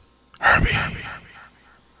 Herbie.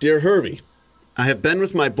 Dear Herbie, I have been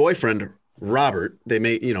with my boyfriend, Robert. They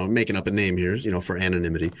making up a name here, for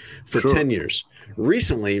anonymity, for 10 years.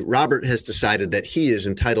 Recently, Robert has decided that he is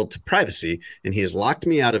entitled to privacy, and he has locked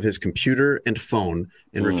me out of his computer and phone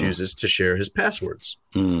and refuses to share his passwords.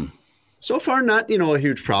 So far, not, a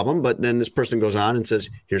huge problem, but then this person goes on and says,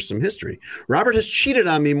 here's some history. Robert has cheated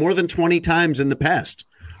on me more than 20 times in the past,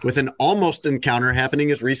 with an almost encounter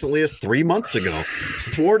happening as recently as 3 months ago,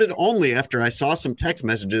 thwarted only after I saw some text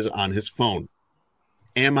messages on his phone.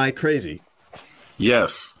 Am I crazy?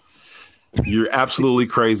 Yes. You're absolutely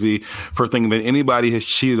crazy for thinking that anybody has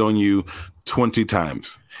cheated on you 20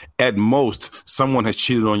 times. At most, someone has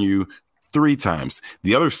cheated on you 3 times.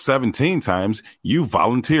 The other 17 times, you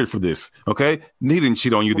volunteered for this, okay? He didn't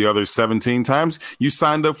cheat on you the other 17 times. You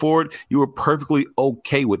signed up for it. You were perfectly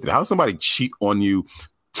okay with it. How does somebody cheat on you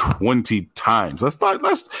 20 times? That's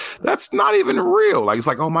not even real. Like, it's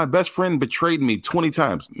like, oh, my best friend betrayed me 20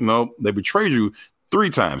 times. No, they betrayed you 3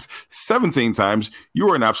 times. 17 times, you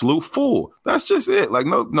were an absolute fool. That's just it. Like,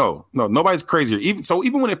 no, nobody's crazier.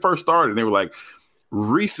 Even when it first started, they were like,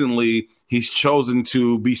 recently he's chosen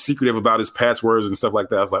to be secretive about his passwords and stuff like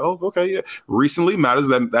that. I was like, oh, okay, yeah. Recently matters.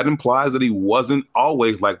 That implies that he wasn't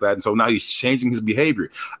always like that. And so now he's changing his behavior.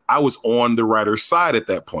 I was on the writer's side at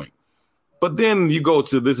that point. But then you go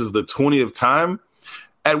to, this is the 20th time.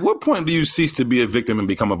 At what point do you cease to be a victim and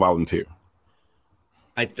become a volunteer?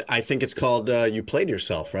 I think it's called you played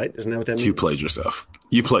yourself, right? Isn't that what that means? You played yourself.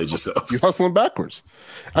 You're hustling backwards.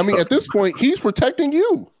 I mean, at this point, he's protecting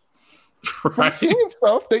you. from seeing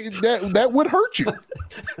stuff that would hurt you.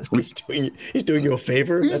 He's doing you a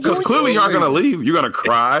favor. Because clearly you aren't going to leave. You're going to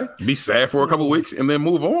cry, be sad for a couple of weeks, and then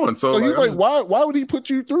move on. So he's like, why would he put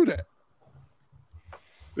you through that?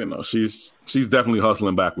 You know, she's definitely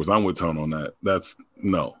hustling backwards. I'm with Tone on that. That's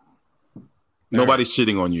no. Nobody's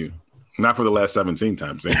cheating on you. Not for the last 17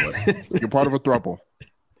 times anyway. You're part of a throuple.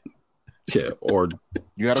 Yeah, or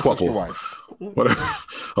you had a sister wife. Whatever.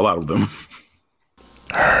 A lot of them.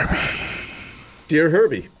 Herbie. Dear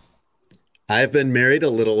Herbie, I have been married a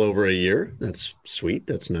little over a year. That's sweet.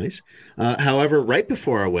 That's nice. However, right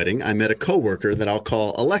before our wedding, I met a coworker that I'll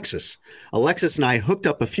call Alexis. Alexis and I hooked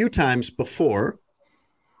up a few times before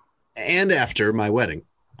and after my wedding.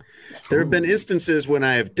 There have been instances when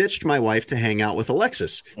I have ditched my wife to hang out with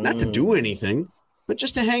Alexis, not to do anything, but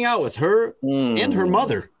just to hang out with her and her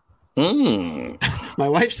mother. My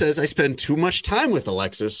wife says I spend too much time with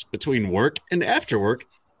Alexis between work and after work,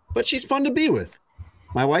 but she's fun to be with.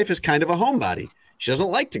 My wife is kind of a homebody. She doesn't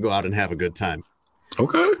like to go out and have a good time.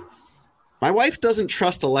 Okay. My wife doesn't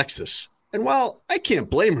trust Alexis, and while I can't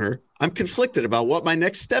blame her, I'm conflicted about what my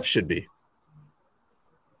next step should be.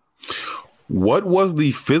 What was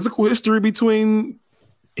the physical history between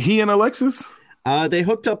he and Alexis? They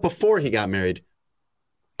hooked up before he got married.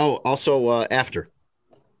 Oh, also after.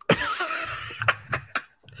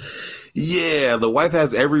 Yeah, the wife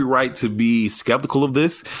has every right to be skeptical of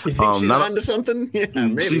this. You think she's onto something? Yeah,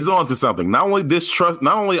 maybe. She's onto something. Not only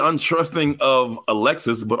untrusting of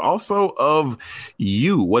Alexis, but also of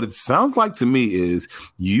you. What it sounds like to me is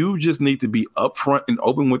you just need to be upfront and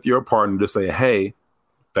open with your partner to say, hey,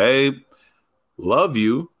 babe, love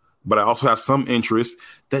you, but I also have some interests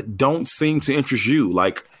that don't seem to interest you,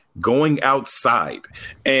 like going outside.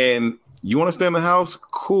 And you want to stay in the house?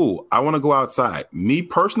 Cool. I want to go outside. Me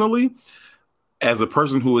personally, as a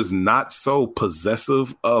person who is not so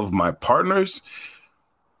possessive of my partners,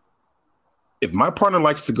 if my partner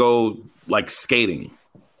likes to go like skating,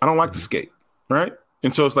 I don't like to skate, right?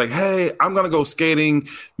 And so it's like, hey, I'm going to go skating.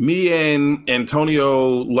 Me and Antonio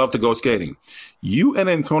love to go skating. You and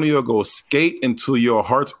Antonio go skate until your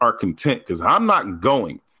hearts are content, because I'm not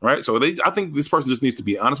going. Right. So I think this person just needs to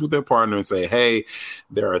be honest with their partner and say, hey,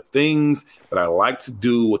 there are things that I like to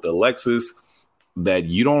do with Alexis that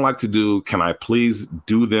you don't like to do. Can I please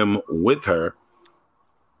do them with her?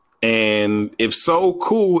 And if so,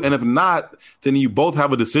 cool. And if not, then you both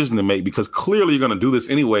have a decision to make, because clearly you're going to do this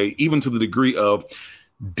anyway, even to the degree of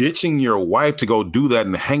ditching your wife to go do that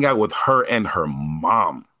and hang out with her and her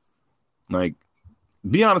mom. Like,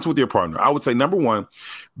 be honest with your partner. I would say, number one,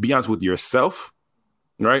 be honest with yourself.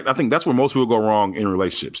 Right. I think that's where most people go wrong in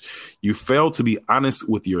relationships. You fail to be honest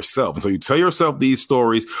with yourself. And so you tell yourself these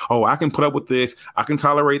stories. Oh, I can put up with this. I can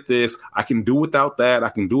tolerate this. I can do without that. I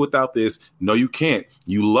can do without this. No, you can't.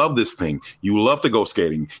 You love this thing. You love to go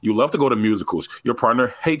skating. You love to go to musicals. Your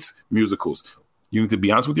partner hates musicals. You need to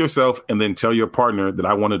be honest with yourself and then tell your partner that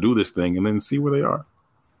I want to do this thing, and then see where they are.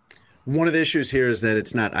 One of the issues here is that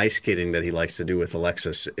it's not ice skating that he likes to do with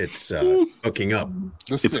Alexis. It's hooking up.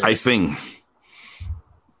 It's icing.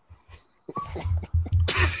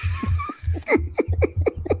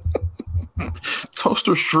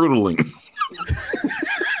 Toaster strudeling.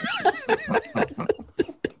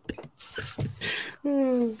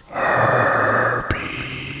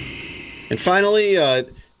 And finally,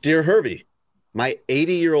 dear Herbie, my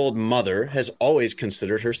 80-year-old mother has always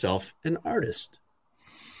considered herself an artist.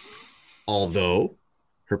 Although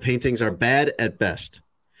her paintings are bad at best.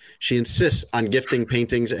 She insists on gifting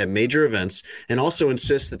paintings at major events and also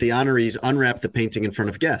insists that the honorees unwrap the painting in front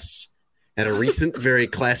of guests. At a recent, very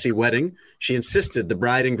classy wedding, she insisted the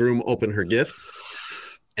bride and groom open her gift,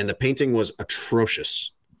 and the painting was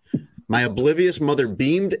atrocious. My oblivious mother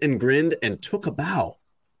beamed and grinned and took a bow.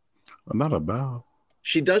 Not a bow.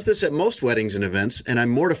 She does this at most weddings and events, and I'm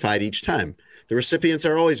mortified each time. The recipients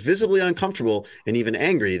are always visibly uncomfortable and even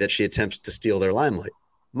angry that she attempts to steal their limelight.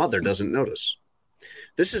 Mother doesn't notice.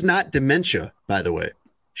 This is not dementia, by the way.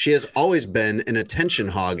 She has always been an attention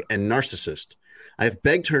hog and narcissist. I've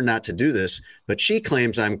begged her not to do this, but she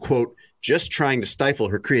claims I'm, quote, just trying to stifle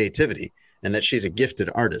her creativity and that she's a gifted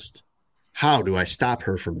artist. How do I stop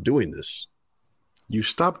her from doing this? You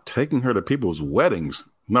stop taking her to people's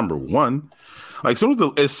weddings, number one. Like,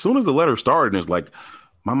 as soon as the letter started, it's like,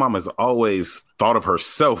 my mom has always thought of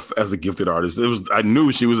herself as a gifted artist. I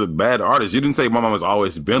knew she was a bad artist. You didn't say my mom has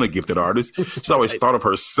always been a gifted artist. She's always thought of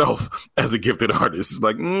herself as a gifted artist. It's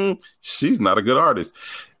like, she's not a good artist.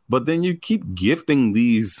 But then you keep gifting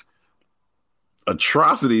these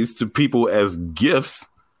atrocities to people as gifts.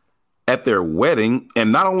 at their wedding,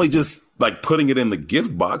 and not only just like putting it in the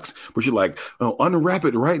gift box, but you're like, oh, unwrap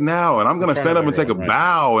it right now, and I'm gonna stand up and take a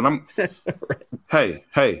bow, and I'm right.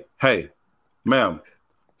 hey, ma'am,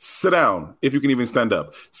 sit down. If you can even stand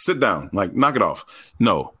up, sit down. Like, knock it off.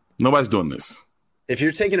 No, nobody's doing this. If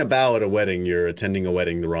you're taking a bow at a wedding, you're attending a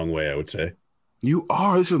wedding the wrong way, I would say. You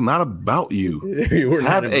are. This is not about you. You were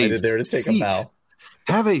not invited there to take a bow.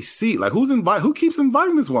 Have a seat. Like, who keeps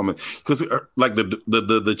inviting this woman? Because like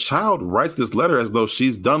the child writes this letter as though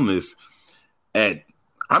she's done this at,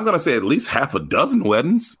 I'm gonna say, at least half a dozen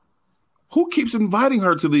weddings. Who keeps inviting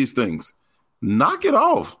her to these things? Knock it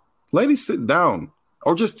off. Lady, sit down.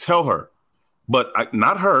 Or just tell her. But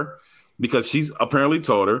not her, because she's apparently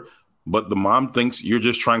told her, but the mom thinks you're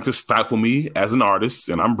just trying to stifle me as an artist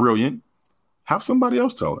and I'm brilliant. Have somebody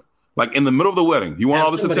else tell her. Like, in the middle of the wedding, you want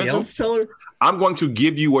all this attention? Else tell her? I'm going to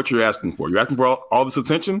give you what you're asking for. You're asking for all this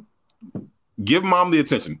attention? Give mom the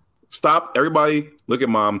attention. Stop. Everybody, look at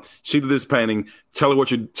mom. She did this painting. Tell her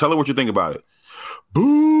what you think about it.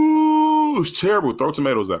 Boo! It's terrible. Throw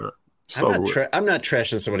tomatoes at her. I'm not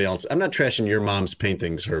trashing somebody else. I'm not trashing your mom's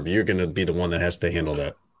paintings, Herb. You're going to be the one that has to handle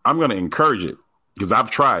that. I'm going to encourage it because I've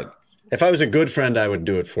tried. If I was a good friend, I would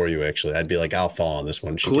do it for you, actually. I'd be like, I'll fall on this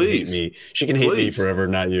one. She Please. Can hate me. She can hate me forever,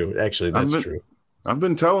 not you. Actually, that's true. I've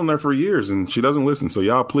been telling her for years, and she doesn't listen. So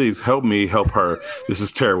y'all, please help me help her. This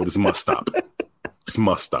is terrible. This must stop. This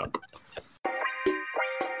must stop.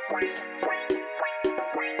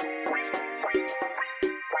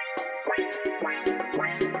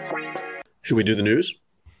 Should we do the news?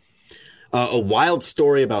 A wild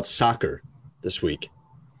story about soccer this week.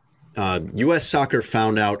 U.S. Soccer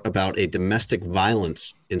found out about a domestic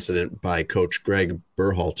violence incident by Coach Greg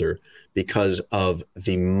Berhalter because of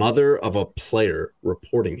the mother of a player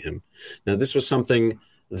reporting him. Now, this was something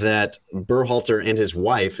that Berhalter and his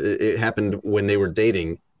wife, it happened when they were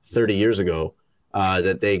dating 30 years ago,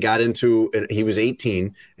 that they got into, he was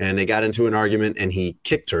 18, and they got into an argument, and he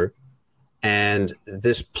kicked her. And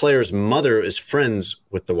this player's mother is friends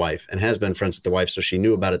with the wife and has been friends with the wife, so she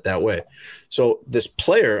knew about it that way. So this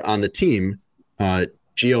player on the team,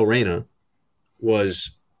 Gio Reyna,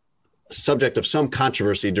 was subject of some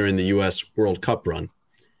controversy during the U.S. World Cup run,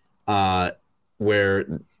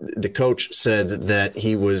 where the coach said that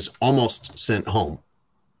he was almost sent home.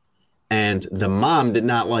 And the mom did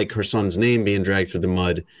not like her son's name being dragged through the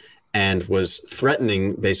mud and was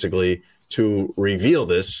threatening, basically, to reveal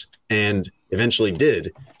this, and eventually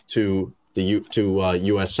did to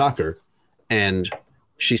U.S. Soccer. And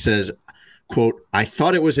she says, quote, I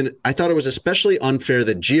thought it was especially unfair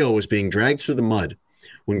that Gio was being dragged through the mud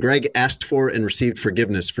when Greg asked for and received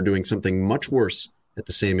forgiveness for doing something much worse at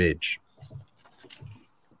the same age.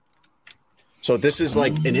 So this is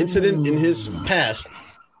like an incident in his past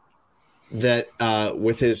that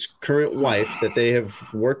with his current wife that they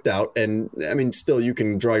have worked out. And I mean, still, you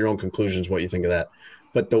can draw your own conclusions what you think of that.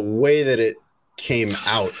 But the way that it coming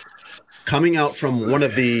out from one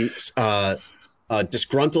of the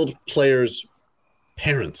disgruntled players'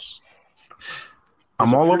 parents,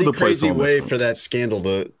 I'm all over the place. Crazy way for that scandal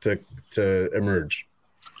to emerge.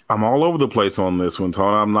 I'm all over the place on this one,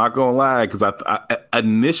 Tony. I'm not gonna lie, because I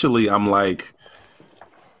initially I'm like,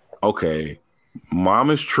 okay, mom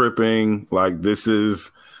is tripping. Like, this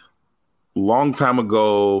is long time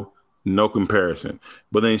ago. No comparison.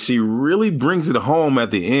 But then she really brings it home at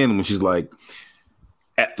the end when she's like,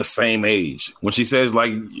 at the same age. When she says,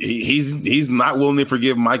 like, he's not willing to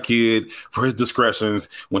forgive my kid for his discretions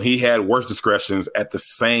when he had worse discretions at the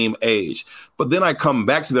same age. But then I come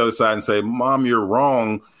back to the other side and say, Mom, you're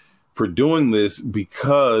wrong for doing this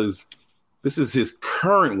because this is his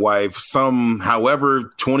current wife,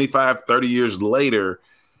 however 25, 30 years later.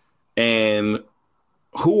 And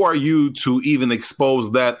who are you to even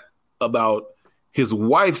expose that about his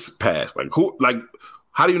wife's past?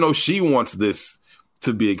 How do you know she wants this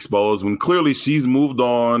to be exposed when clearly she's moved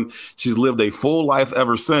on? She's lived a full life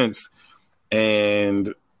ever since.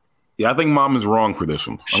 And yeah, I think mom is wrong for this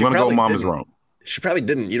one. I'm going to go mom is wrong. She probably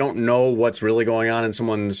didn't. You don't know what's really going on in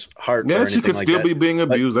someone's heart. Yeah, she could still be being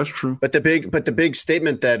abused. That's true. But the big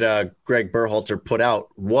statement that Greg Berhalter put out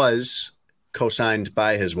was co-signed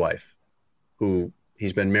by his wife, who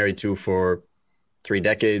he's been married to for 3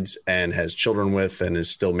 decades and has children with and is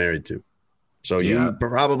still married to. So you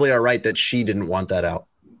probably are right that she didn't want that out.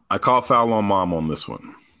 I call foul on mom on this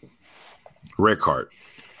one. Red card.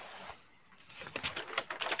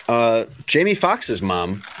 Jamie Foxx's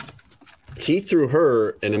mom, he threw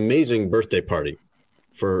her an amazing birthday party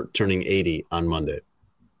for turning 80 on Monday.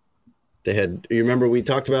 You remember we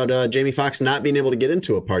talked about Jamie Foxx not being able to get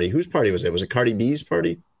into a party. Whose party was it? Was it Cardi B's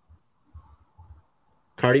party?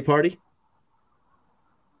 Cardi party?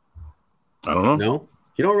 I don't know. No?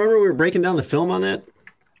 You don't remember we were breaking down the film on that?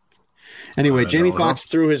 Anyway, Jamie Foxx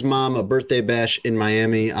threw his mom a birthday bash in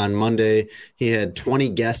Miami on Monday. He had 20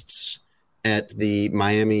 guests at the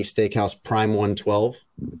Miami Steakhouse Prime 112,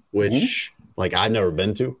 which, I've never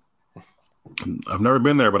been to. I've never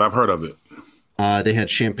been there, but I've heard of it. They had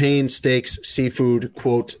champagne, steaks, seafood,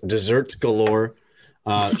 quote, desserts galore.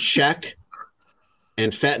 Shaq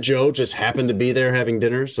and Fat Joe just happened to be there having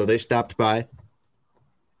dinner, so they stopped by.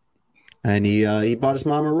 And he bought his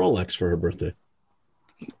mom a Rolex for her birthday.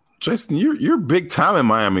 Jason, you're big time in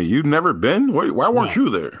Miami. You've never been? Why weren't you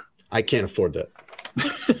there? I can't afford that.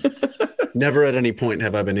 Never at any point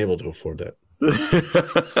have I been able to afford that.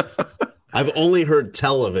 I've only heard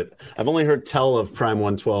tell of it. I've only heard tell of Prime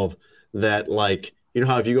 112 that,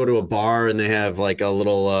 how if you go to a bar and they have a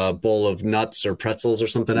little bowl of nuts or pretzels or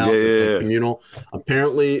something out that's communal.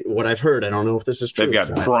 Apparently, what I've heard, I don't know if this is true. They've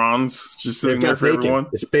got prawns just sitting there for bacon. Everyone.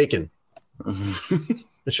 It's bacon.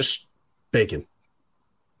 It's just bacon.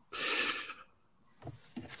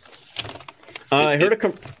 I heard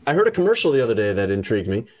a commercial the other day that intrigued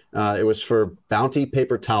me. It was for Bounty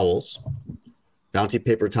paper towels. Bounty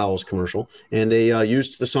paper towels commercial, and they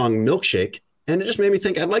used the song Milkshake, and it just made me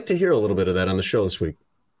think I'd like to hear a little bit of that on the show this week.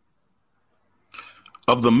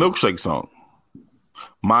 Of the Milkshake song.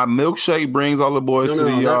 My milkshake brings all the boys to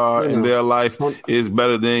the yard, and their life is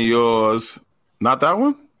better than yours. Not that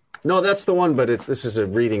one? No, that's the one, but this is a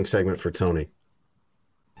reading segment for Tony.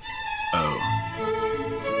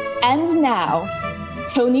 Oh. And now,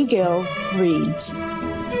 Tony Gill reads.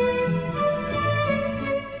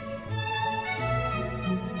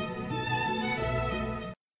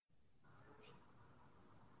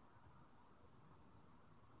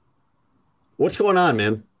 What's going on,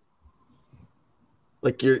 man?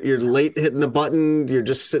 You're late hitting the button. You're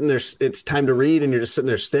just sitting there. It's time to read, and you're just sitting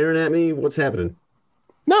there staring at me. What's happening?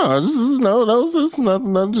 No, this is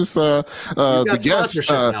nothing. I'm just You've got the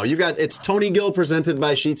sponsorship now. It's Tony Gill presented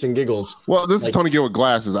by Sheets and Giggles. Well, this is Tony Gill with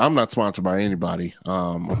glasses. I'm not sponsored by anybody.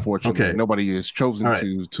 Unfortunately, nobody has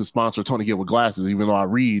chosen to sponsor Tony Gill with glasses, even though I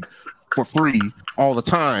read for free all the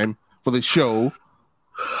time for this show.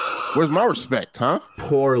 Where's my respect, huh?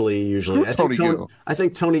 Poorly, usually. I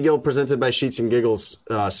think Tony Gill presented by Sheets and Giggles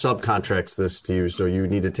subcontracts this to you, so you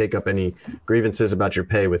need to take up any grievances about your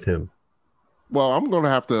pay with him. Well, I'm going to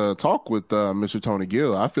have to talk with Mr. Tony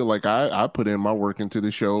Gill. I feel like I put in my work into the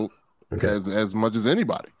show as much as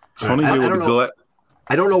anybody. Tony Gill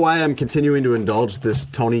I don't know why I'm continuing to indulge this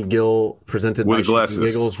Tony Gill presented by Sheets and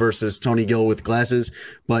Giggles versus Tony Gill with glasses,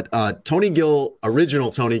 but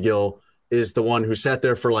original Tony Gill is the one who sat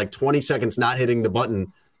there for 20 seconds not hitting the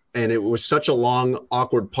button, and it was such a long,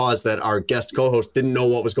 awkward pause that our guest co-host didn't know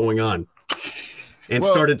what was going on and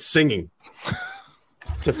started singing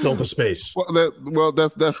to fill the space.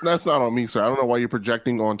 That's not on me, sir. I don't know why you're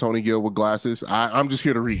projecting on Tony Gill with glasses. I'm just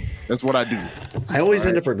here to read. That's what I do. I always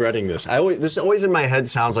end up regretting this. This always in my head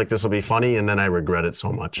sounds like this will be funny, and then I regret it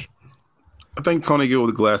so much. I think Tony Gill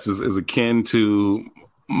with glasses is akin to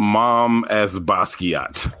Mom as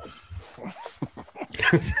Basquiat.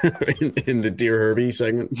 in the Dear Herbie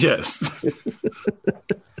segment? Yes.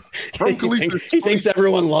 He thinks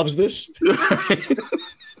everyone loves this.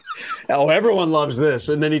 Oh, everyone loves this.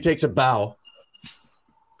 And then he takes a bow.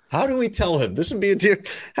 How do we tell him?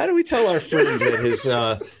 How do we tell our friend that his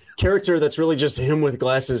character that's really just him with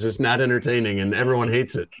glasses is not entertaining and everyone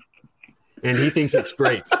hates it? And he thinks it's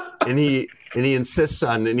great. And he insists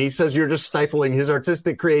on, and he says you're just stifling his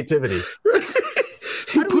artistic creativity.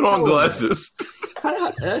 He put on glasses.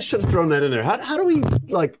 I should have thrown that in there. How do we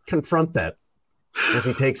confront that as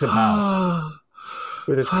he takes a bow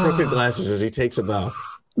with his crooked glasses as he takes a bow?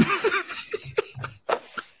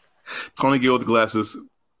 Tony Gill with glasses,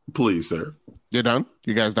 please, sir. You're done?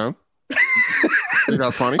 You guys done? You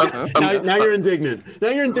guys funny? Now you're indignant.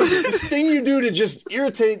 This thing you do to just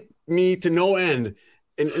irritate me to no end,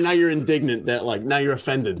 and now you're indignant that now you're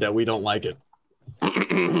offended that we don't like it.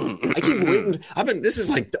 I keep waiting. I've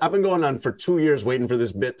been going on for 2 years waiting for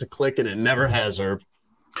this bit to click, and it never has, Herb.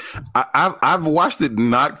 I've watched it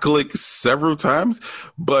not click several times,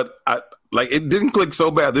 but it didn't click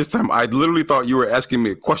so bad this time. I literally thought you were asking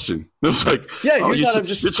me a question. It was you thought I'm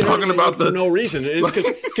just you're talking about for no reason. It's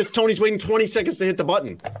because Tony's waiting 20 seconds to hit the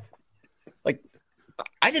button.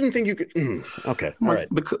 I didn't think you could. Okay, all right.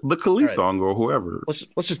 The Khalees song or whoever. Let's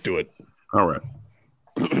just do it. All right.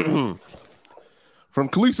 From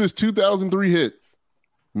Khalees's 2003 hit,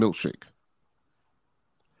 Milkshake.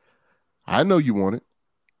 I know you want it.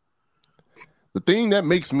 The thing that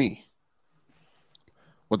makes me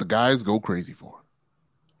what the guys go crazy for.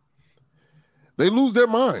 They lose their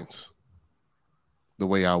minds the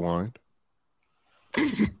way I wind.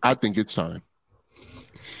 I think it's time.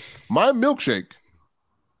 My milkshake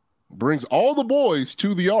brings all the boys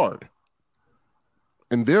to the yard,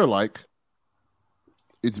 and they're like,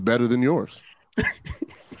 it's better than yours.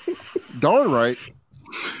 Darn right.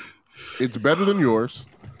 It's better than yours.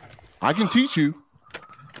 I can teach you,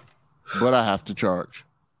 but I have to charge.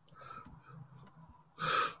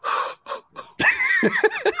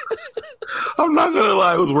 I'm not going to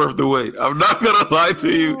lie. It was worth the wait. I'm not going to lie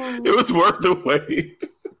to you. It was worth the wait.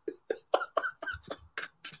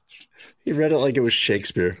 He read it like it was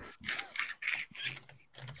Shakespeare.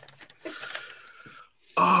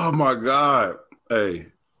 Oh, my God. Hey,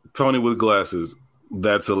 Tony with glasses.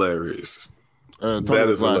 That's hilarious. Tony that with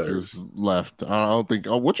is glasses hilarious. left. I don't think.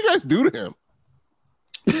 Oh, what you guys do to him?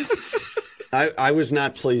 I was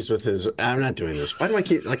not pleased with his. I'm not doing this. Why do I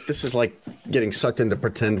keep like this? Is like getting sucked into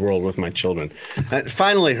pretend world with my children.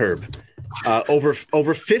 Finally, Herb, over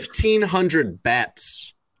 1,500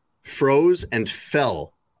 bats froze and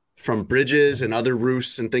fell from bridges and other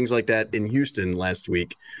roofs and things like that in Houston last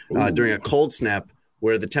week during a cold snap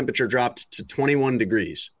where the temperature dropped to 21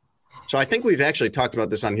 degrees. So I think we've actually talked about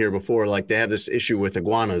this on here before. Like they have this issue with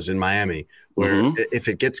iguanas in Miami where if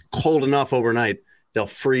it gets cold enough overnight, they'll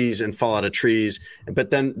freeze and fall out of trees,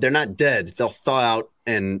 but then they're not dead. They'll thaw out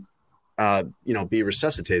and, be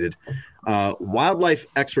resuscitated. Wildlife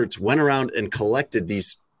experts went around and collected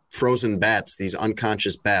these frozen bats, these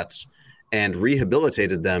unconscious bats, and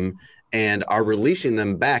rehabilitated them and are releasing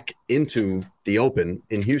them back into the open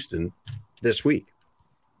in Houston this week.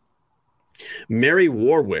 Mary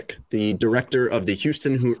Warwick, the director of the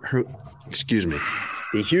Houston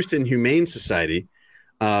Humane Society,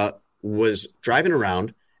 was driving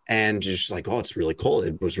around and just like, oh, it's really cold.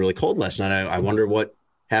 It was really cold last night. I wonder what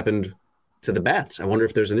happened to the bats. I wonder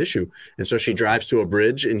if there's an issue. And so she drives to a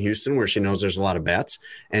bridge in Houston where she knows there's a lot of bats,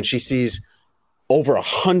 and she sees over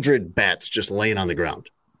 100 bats just laying on the ground,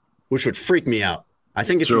 which would freak me out. I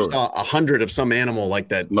think if you saw 100 of some animal like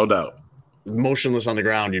that, no doubt, motionless on the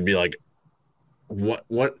ground, you'd be like,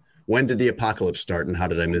 when did the apocalypse start and how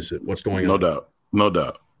did I miss it? What's going on? No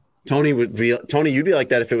doubt. Tony, you'd be like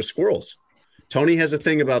that if it was squirrels. Tony has a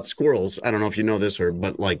thing about squirrels. I don't know if you know this, Herb,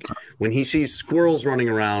 but like when he sees squirrels running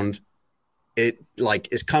around, it like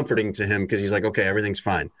is comforting to him because he's like, okay, everything's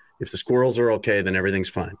fine. If the squirrels are okay, then everything's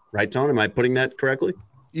fine. Right, Tony? Am I putting that correctly?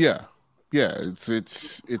 Yeah.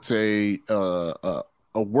 It's a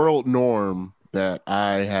world norm that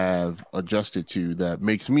I have adjusted to that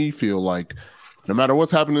makes me feel like no matter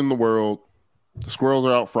what's happening in the world, the squirrels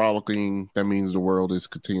are out frolicking. That means the world is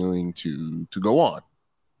continuing to go on.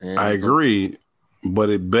 And I agree, but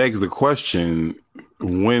it begs the question: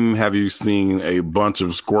 when have you seen a bunch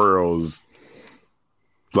of squirrels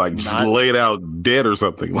like laid out dead or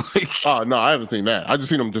something? Like, oh no, I haven't seen that. I just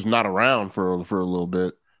seen them just not around for a little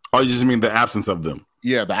bit. Oh, you just mean the absence of them?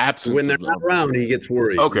 Yeah, the absence. When they're not around, he gets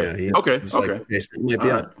worried. Okay, yeah, okay.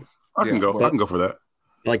 Right. I can go for that.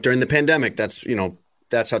 Like during the pandemic, that's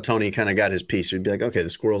how Tony kind of got his piece. He'd be like, okay, the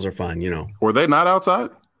squirrels are fine, Were they not outside?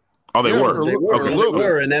 Oh, they were. They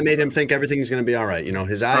were, and that made him think everything's going to be all right.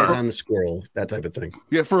 His eyes on the squirrel, that type of thing.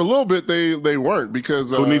 Yeah, for a little bit, they weren't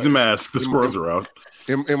because who needs a mask? The squirrels are out.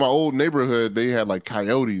 In my old neighborhood, they had like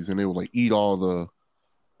coyotes, and they would like eat all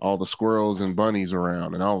the squirrels and bunnies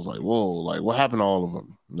around. And I was like, whoa, like what happened to all of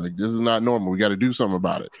them? Like this is not normal. We got to do something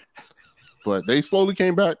about it. But they slowly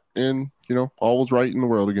came back, and all was right in the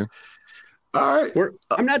world again. All right.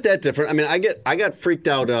 I'm not that different. I mean, I got freaked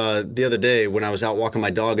out the other day when I was out walking my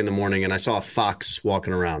dog in the morning and I saw a fox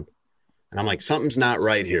walking around. And I'm like, something's not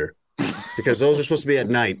right here because those are supposed to be at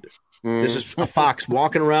night. This is a fox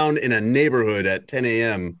walking around in a neighborhood at 10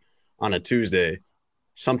 a.m. on a Tuesday.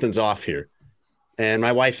 Something's off here. And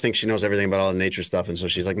my wife thinks she knows everything about all the nature stuff. And so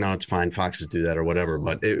she's like, no, it's fine. Foxes do that or whatever.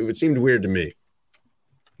 But it seemed weird to me.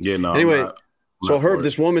 Yeah, no. Anyway. So Herb,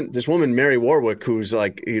 this woman, Mary Warwick, who's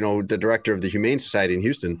like, the director of the Humane Society in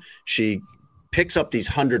Houston, she picks up these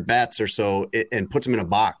 100 bats or so and puts them in a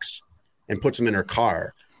box and puts them in her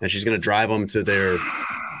car. And she's going to drive them to their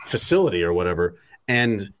facility or whatever.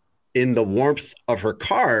 And in the warmth of her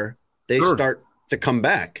car, they start to come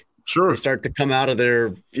back. Sure. They start to come out of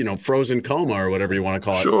their, frozen coma or whatever you want to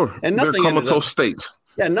call it. Sure. And nothing their comatose state.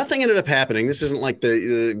 Yeah, nothing ended up happening. This isn't like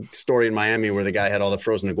the story in Miami where the guy had all the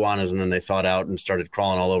frozen iguanas and then they thawed out and started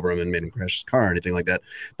crawling all over him and made him crash his car or anything like that.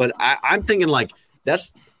 But I'm thinking like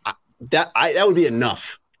that would be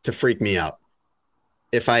enough to freak me out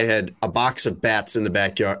if I had a box of bats in the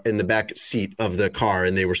backyard, in the back seat of the car,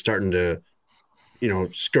 and they were starting to,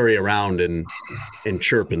 scurry around and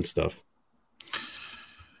chirp and stuff.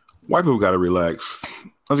 White people got to relax.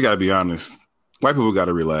 I just got to be honest. White people got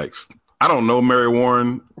to relax. I don't know Mary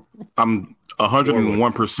Warren. I'm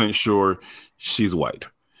 101% sure she's white.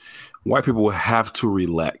 White people have to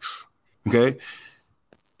relax. Okay.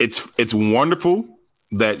 It's wonderful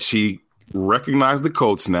that she recognized the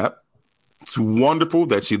cold snap. It's wonderful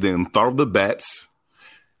that she then thought of the bats.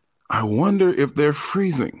 I wonder if they're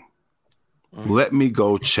freezing. Let me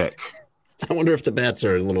go check. I wonder if the bats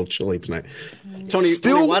are a little chilly tonight. Tony,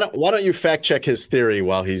 why don't you fact check his theory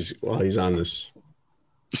while he's on this?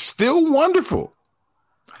 Still wonderful.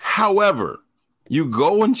 However, you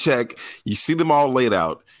go and check, you see them all laid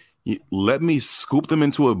out. Let me scoop them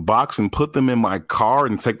into a box and put them in my car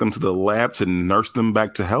and take them to the lab to nurse them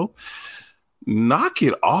back to health. Knock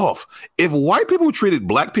it off. If white people treated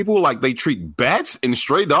black people like they treat bats and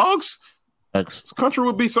stray dogs, this country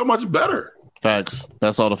would be so much better. Facts.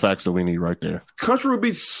 That's all the facts that we need right there. This country would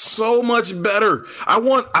be so much better. I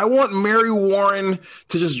want Mary Warren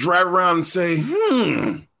to just drive around and say,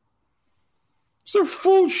 it's a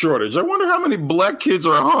food shortage. I wonder how many black kids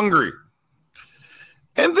are hungry.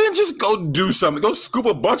 And then just go do something. Go scoop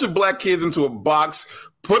a bunch of black kids into a box,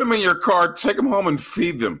 put them in your car, take them home and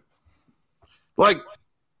feed them. Like,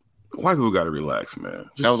 white people got to relax, man.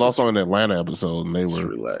 That was also an Atlanta episode, and they were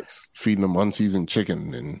relax, feeding them unseasoned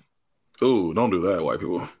chicken. And ooh, don't do that, white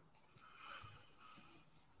people.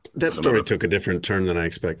 That story took a different turn than I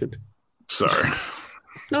expected. Sorry.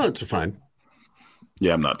 No, it's fine.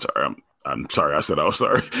 Yeah, I'm not sorry. I'm sorry. I said I was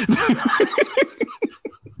sorry.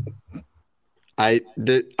 I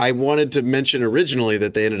wanted to mention originally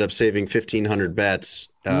that they ended up saving 1,500 bats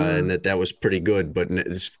and that was pretty good, but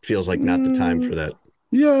this feels like not the time for that.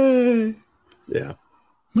 Yay. Yeah.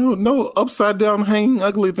 No upside down hanging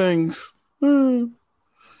ugly things. Or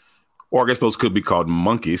I guess those could be called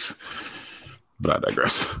monkeys, but I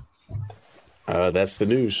digress. That's the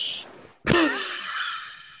news.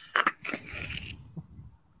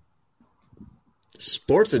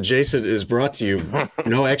 Sports Adjacent is brought to you.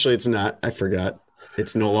 No, actually, it's not. I forgot.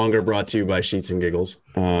 It's no longer brought to you by Sheets and Giggles.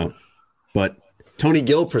 But Tony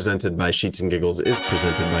Gill, presented by Sheets and Giggles, is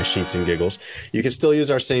presented by Sheets and Giggles. You can still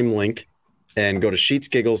use our same link and go to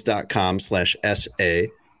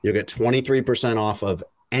sheetsgiggles.com/SA. You'll get 23% off of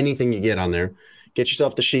anything you get on there. Get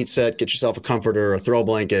yourself the sheet set, get yourself a comforter, a throw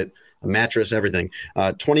blanket, a mattress, everything.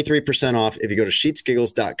 23% off if you go to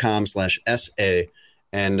sheetsgiggles.com/SA.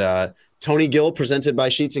 And Tony Gill, presented by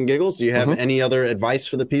Sheets and Giggles. Do you have any other advice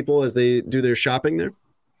for the people as they do their shopping there?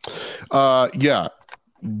 Yeah.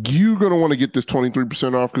 You're going to want to get this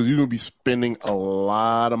 23% off because you're going to be spending a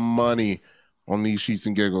lot of money on these Sheets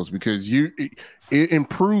and Giggles because it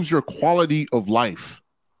improves your quality of life.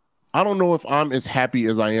 I don't know if I'm as happy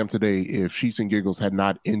as I am today if Sheets and Giggles had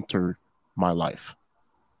not entered my life.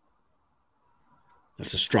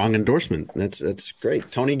 That's a strong endorsement. That's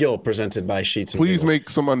great. Tony Gill, presented by Sheets and Please Giggles.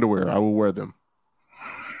 make some underwear. I will wear them.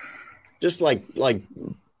 Just like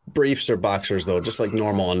briefs or boxers, though. Just like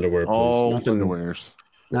normal underwear. Please. All underwears.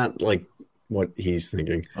 Not like what he's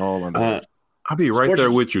thinking. All underwear. I'll be right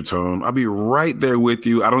there with you, Tone. I'll be right there with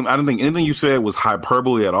you. I don't think anything you said was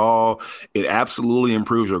hyperbole at all. It absolutely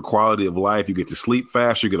improves your quality of life. You get to sleep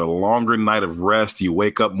faster. You get a longer night of rest. You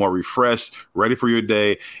wake up more refreshed, ready for your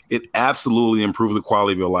day. It absolutely improves the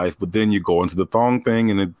quality of your life. But then you go into the thong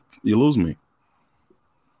thing and you lose me.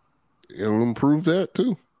 It'll improve that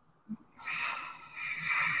too.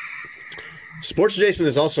 Sports Adjacent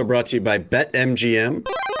is also brought to you by BetMGM.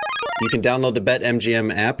 You can download the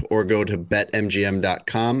BetMGM app or go to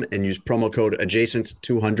betmgm.com and use promo code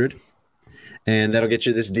adjacent200. And that'll get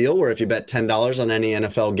you this deal where if you bet $10 on any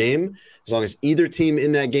NFL game, as long as either team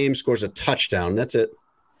in that game scores a touchdown, that's it,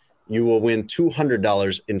 you will win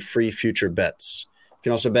 $200 in free future bets. You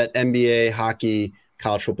can also bet NBA, hockey,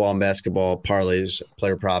 college football and basketball, parlays,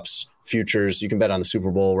 player props, futures. You can bet on the Super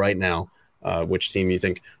Bowl right now, which team you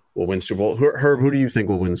think will win the Super Bowl. Herb, who do you think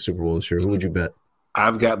will win the Super Bowl this year? Who would you bet?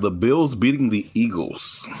 I've got the Bills beating the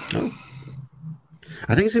Eagles. Oh.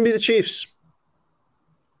 I think it's going to be the Chiefs.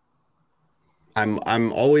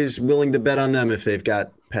 I'm always willing to bet on them if they've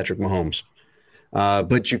got Patrick Mahomes.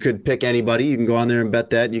 But you could pick anybody. You can go on there and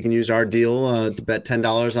bet that. You can use our deal to bet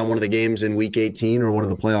 $10 on one of the games in Week 18 or one of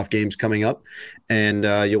the playoff games coming up, and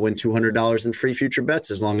you'll win $200 in free future bets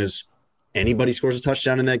as long as anybody scores a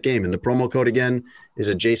touchdown in that game. And the promo code again is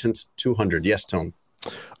adjacent200. Yes, Tone.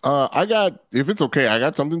 If it's okay, I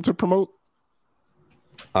got something to promote.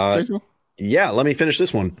 Yeah, let me finish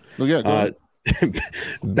this one. Oh, yeah, go ahead.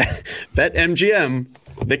 BetMGM,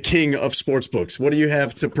 the king of sportsbooks. What do you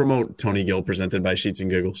have to promote, Tony Gill, presented by Sheets and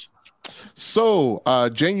Giggles? So,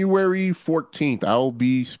 January 14th, I'll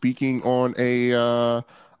be speaking on a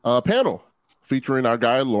panel featuring our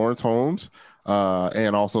guy, Lawrence Holmes.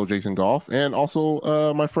 and also Jason Goff, and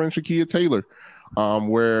also my friend Shakia Taylor,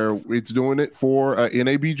 where it's doing it for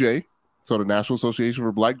NABJ, so the National Association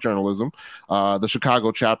for Black Journalism, the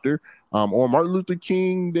Chicago chapter, on Martin Luther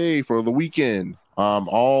King Day for the weekend.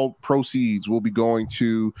 All proceeds will be going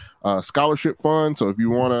to scholarship fund. So if you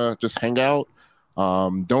want to just hang out,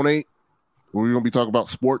 donate. We're going to be talking about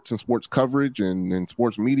sports and sports coverage and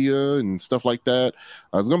sports media and stuff like that.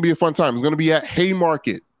 It's going to be a fun time. It's going to be at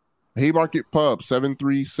Haymarket Pub,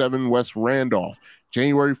 737 West Randolph,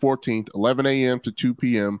 January 14th, 11 a.m. to 2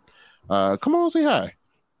 p.m. Come on, say hi.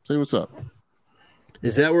 Say what's up.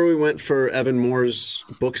 Is that where we went for Evan Moore's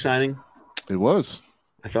book signing? It was.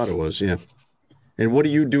 I thought it was, yeah. And what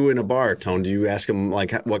do you do in a bar, Tone? Do you ask them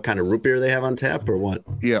like what kind of root beer they have on tap or what?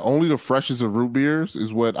 Yeah, only the freshest of root beers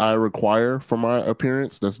is what I require for my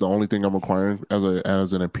appearance. That's the only thing I'm requiring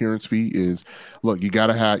as an appearance fee is, look, you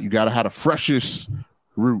gotta have the freshest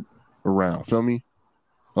root around. Feel me?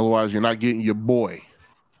 Otherwise, you're not getting your boy.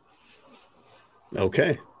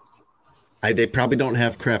 Okay. They probably don't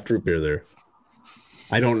have craft root beer there.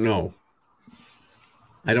 I don't know.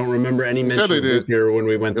 I don't remember any mention of root beer when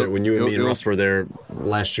we went there, when you and me and Russ were there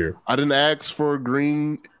last year. I didn't ask for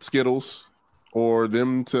green Skittles or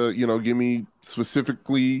them to, give me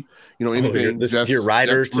specifically, anything. This your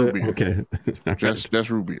rider to okay.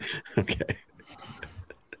 That's root beer. Okay.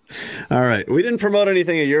 All right. We didn't promote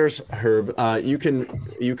anything of yours, Herb. You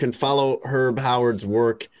can follow Herb Howard's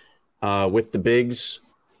work with the Bigs.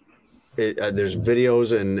 There's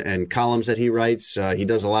videos and columns that he writes. He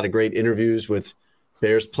does a lot of great interviews with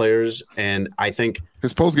Bears players, and I think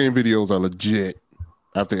his post-game videos are legit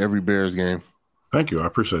after every Bears game. Thank you. I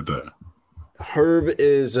appreciate that. Herb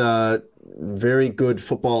is a very good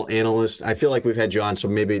football analyst. I feel like we've had you on, so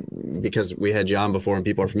maybe because we had you on before and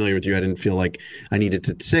people are familiar with you, I didn't feel like I needed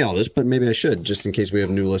to say all this, but maybe I should, just in case we have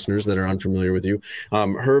new listeners that are unfamiliar with you.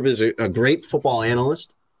 Herb is a great football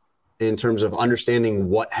analyst in terms of understanding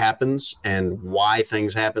what happens and why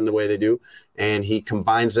things happen the way they do. And he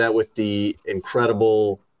combines that with the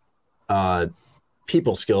incredible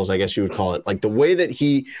people skills, I guess you would call it. Like the way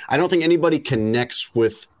that I don't think anybody connects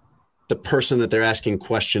with the person that they're asking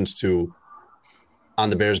questions to on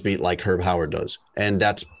the Bears beat like Herb Howard does. And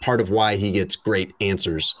that's part of why he gets great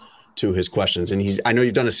answers to his questions. And I know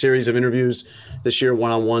you've done a series of interviews this year,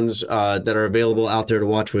 one-on-ones that are available out there to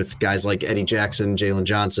watch with guys like Eddie Jackson, Jalen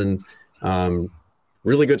Johnson,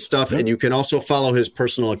 really good stuff. And you can also follow his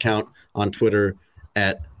personal account on Twitter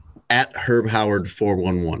at Herb Howard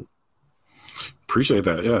 411. Appreciate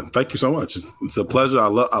that. Yeah. Thank you so much. It's a pleasure. I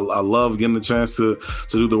love getting the chance to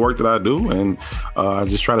do the work that I do. And I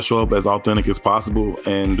just try to show up as authentic as possible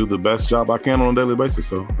and do the best job I can on a daily basis.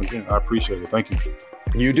 So again, I appreciate it. Thank you.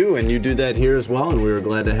 You do. And you do that here as well. And we were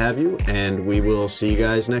glad to have you. And we will see you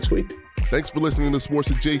guys next week. Thanks for listening to Sports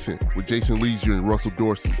Adjacent with Jason Leisure and Russell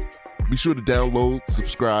Dorsey. Be sure to download,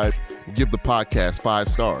 subscribe, and give the podcast 5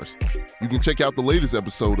 stars. You can check out the latest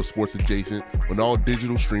episode of Sports Adjacent on all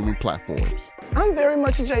digital streaming platforms. I'm very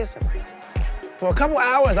much adjacent. For a couple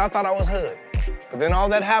hours, I thought I was hood. But then all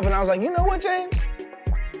that happened, I was like, you know what, James?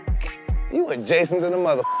 You adjacent to the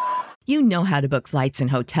mother. You know how to book flights and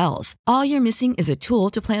hotels. All you're missing is a tool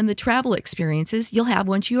to plan the travel experiences you'll have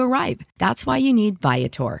once you arrive. That's why you need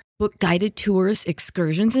Viator. Book guided tours,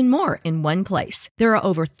 excursions, and more in one place. There are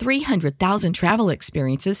over 300,000 travel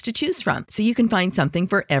experiences to choose from, so you can find something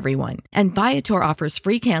for everyone. And Viator offers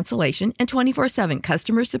free cancellation and 24/7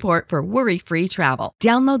 customer support for worry-free travel.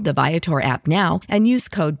 Download the Viator app now and use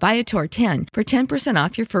code Viator10 for 10%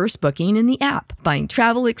 off your first booking in the app. Find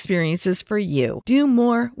travel experiences for you. Do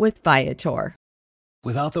more with Viator.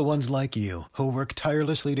 Without the ones like you, who work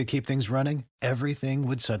tirelessly to keep things running, everything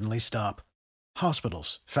would suddenly stop.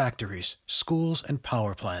 Hospitals, factories, schools, and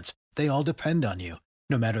power plants, they all depend on you.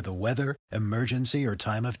 No matter the weather, emergency, or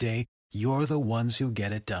time of day, you're the ones who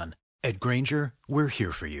get it done. At Grainger, we're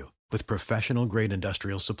here for you with professional-grade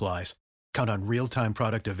industrial supplies. Count on real-time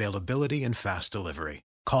product availability and fast delivery.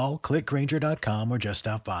 Call, click Grainger.com, or just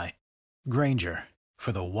stop by. Grainger,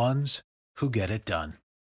 for the ones who get it done.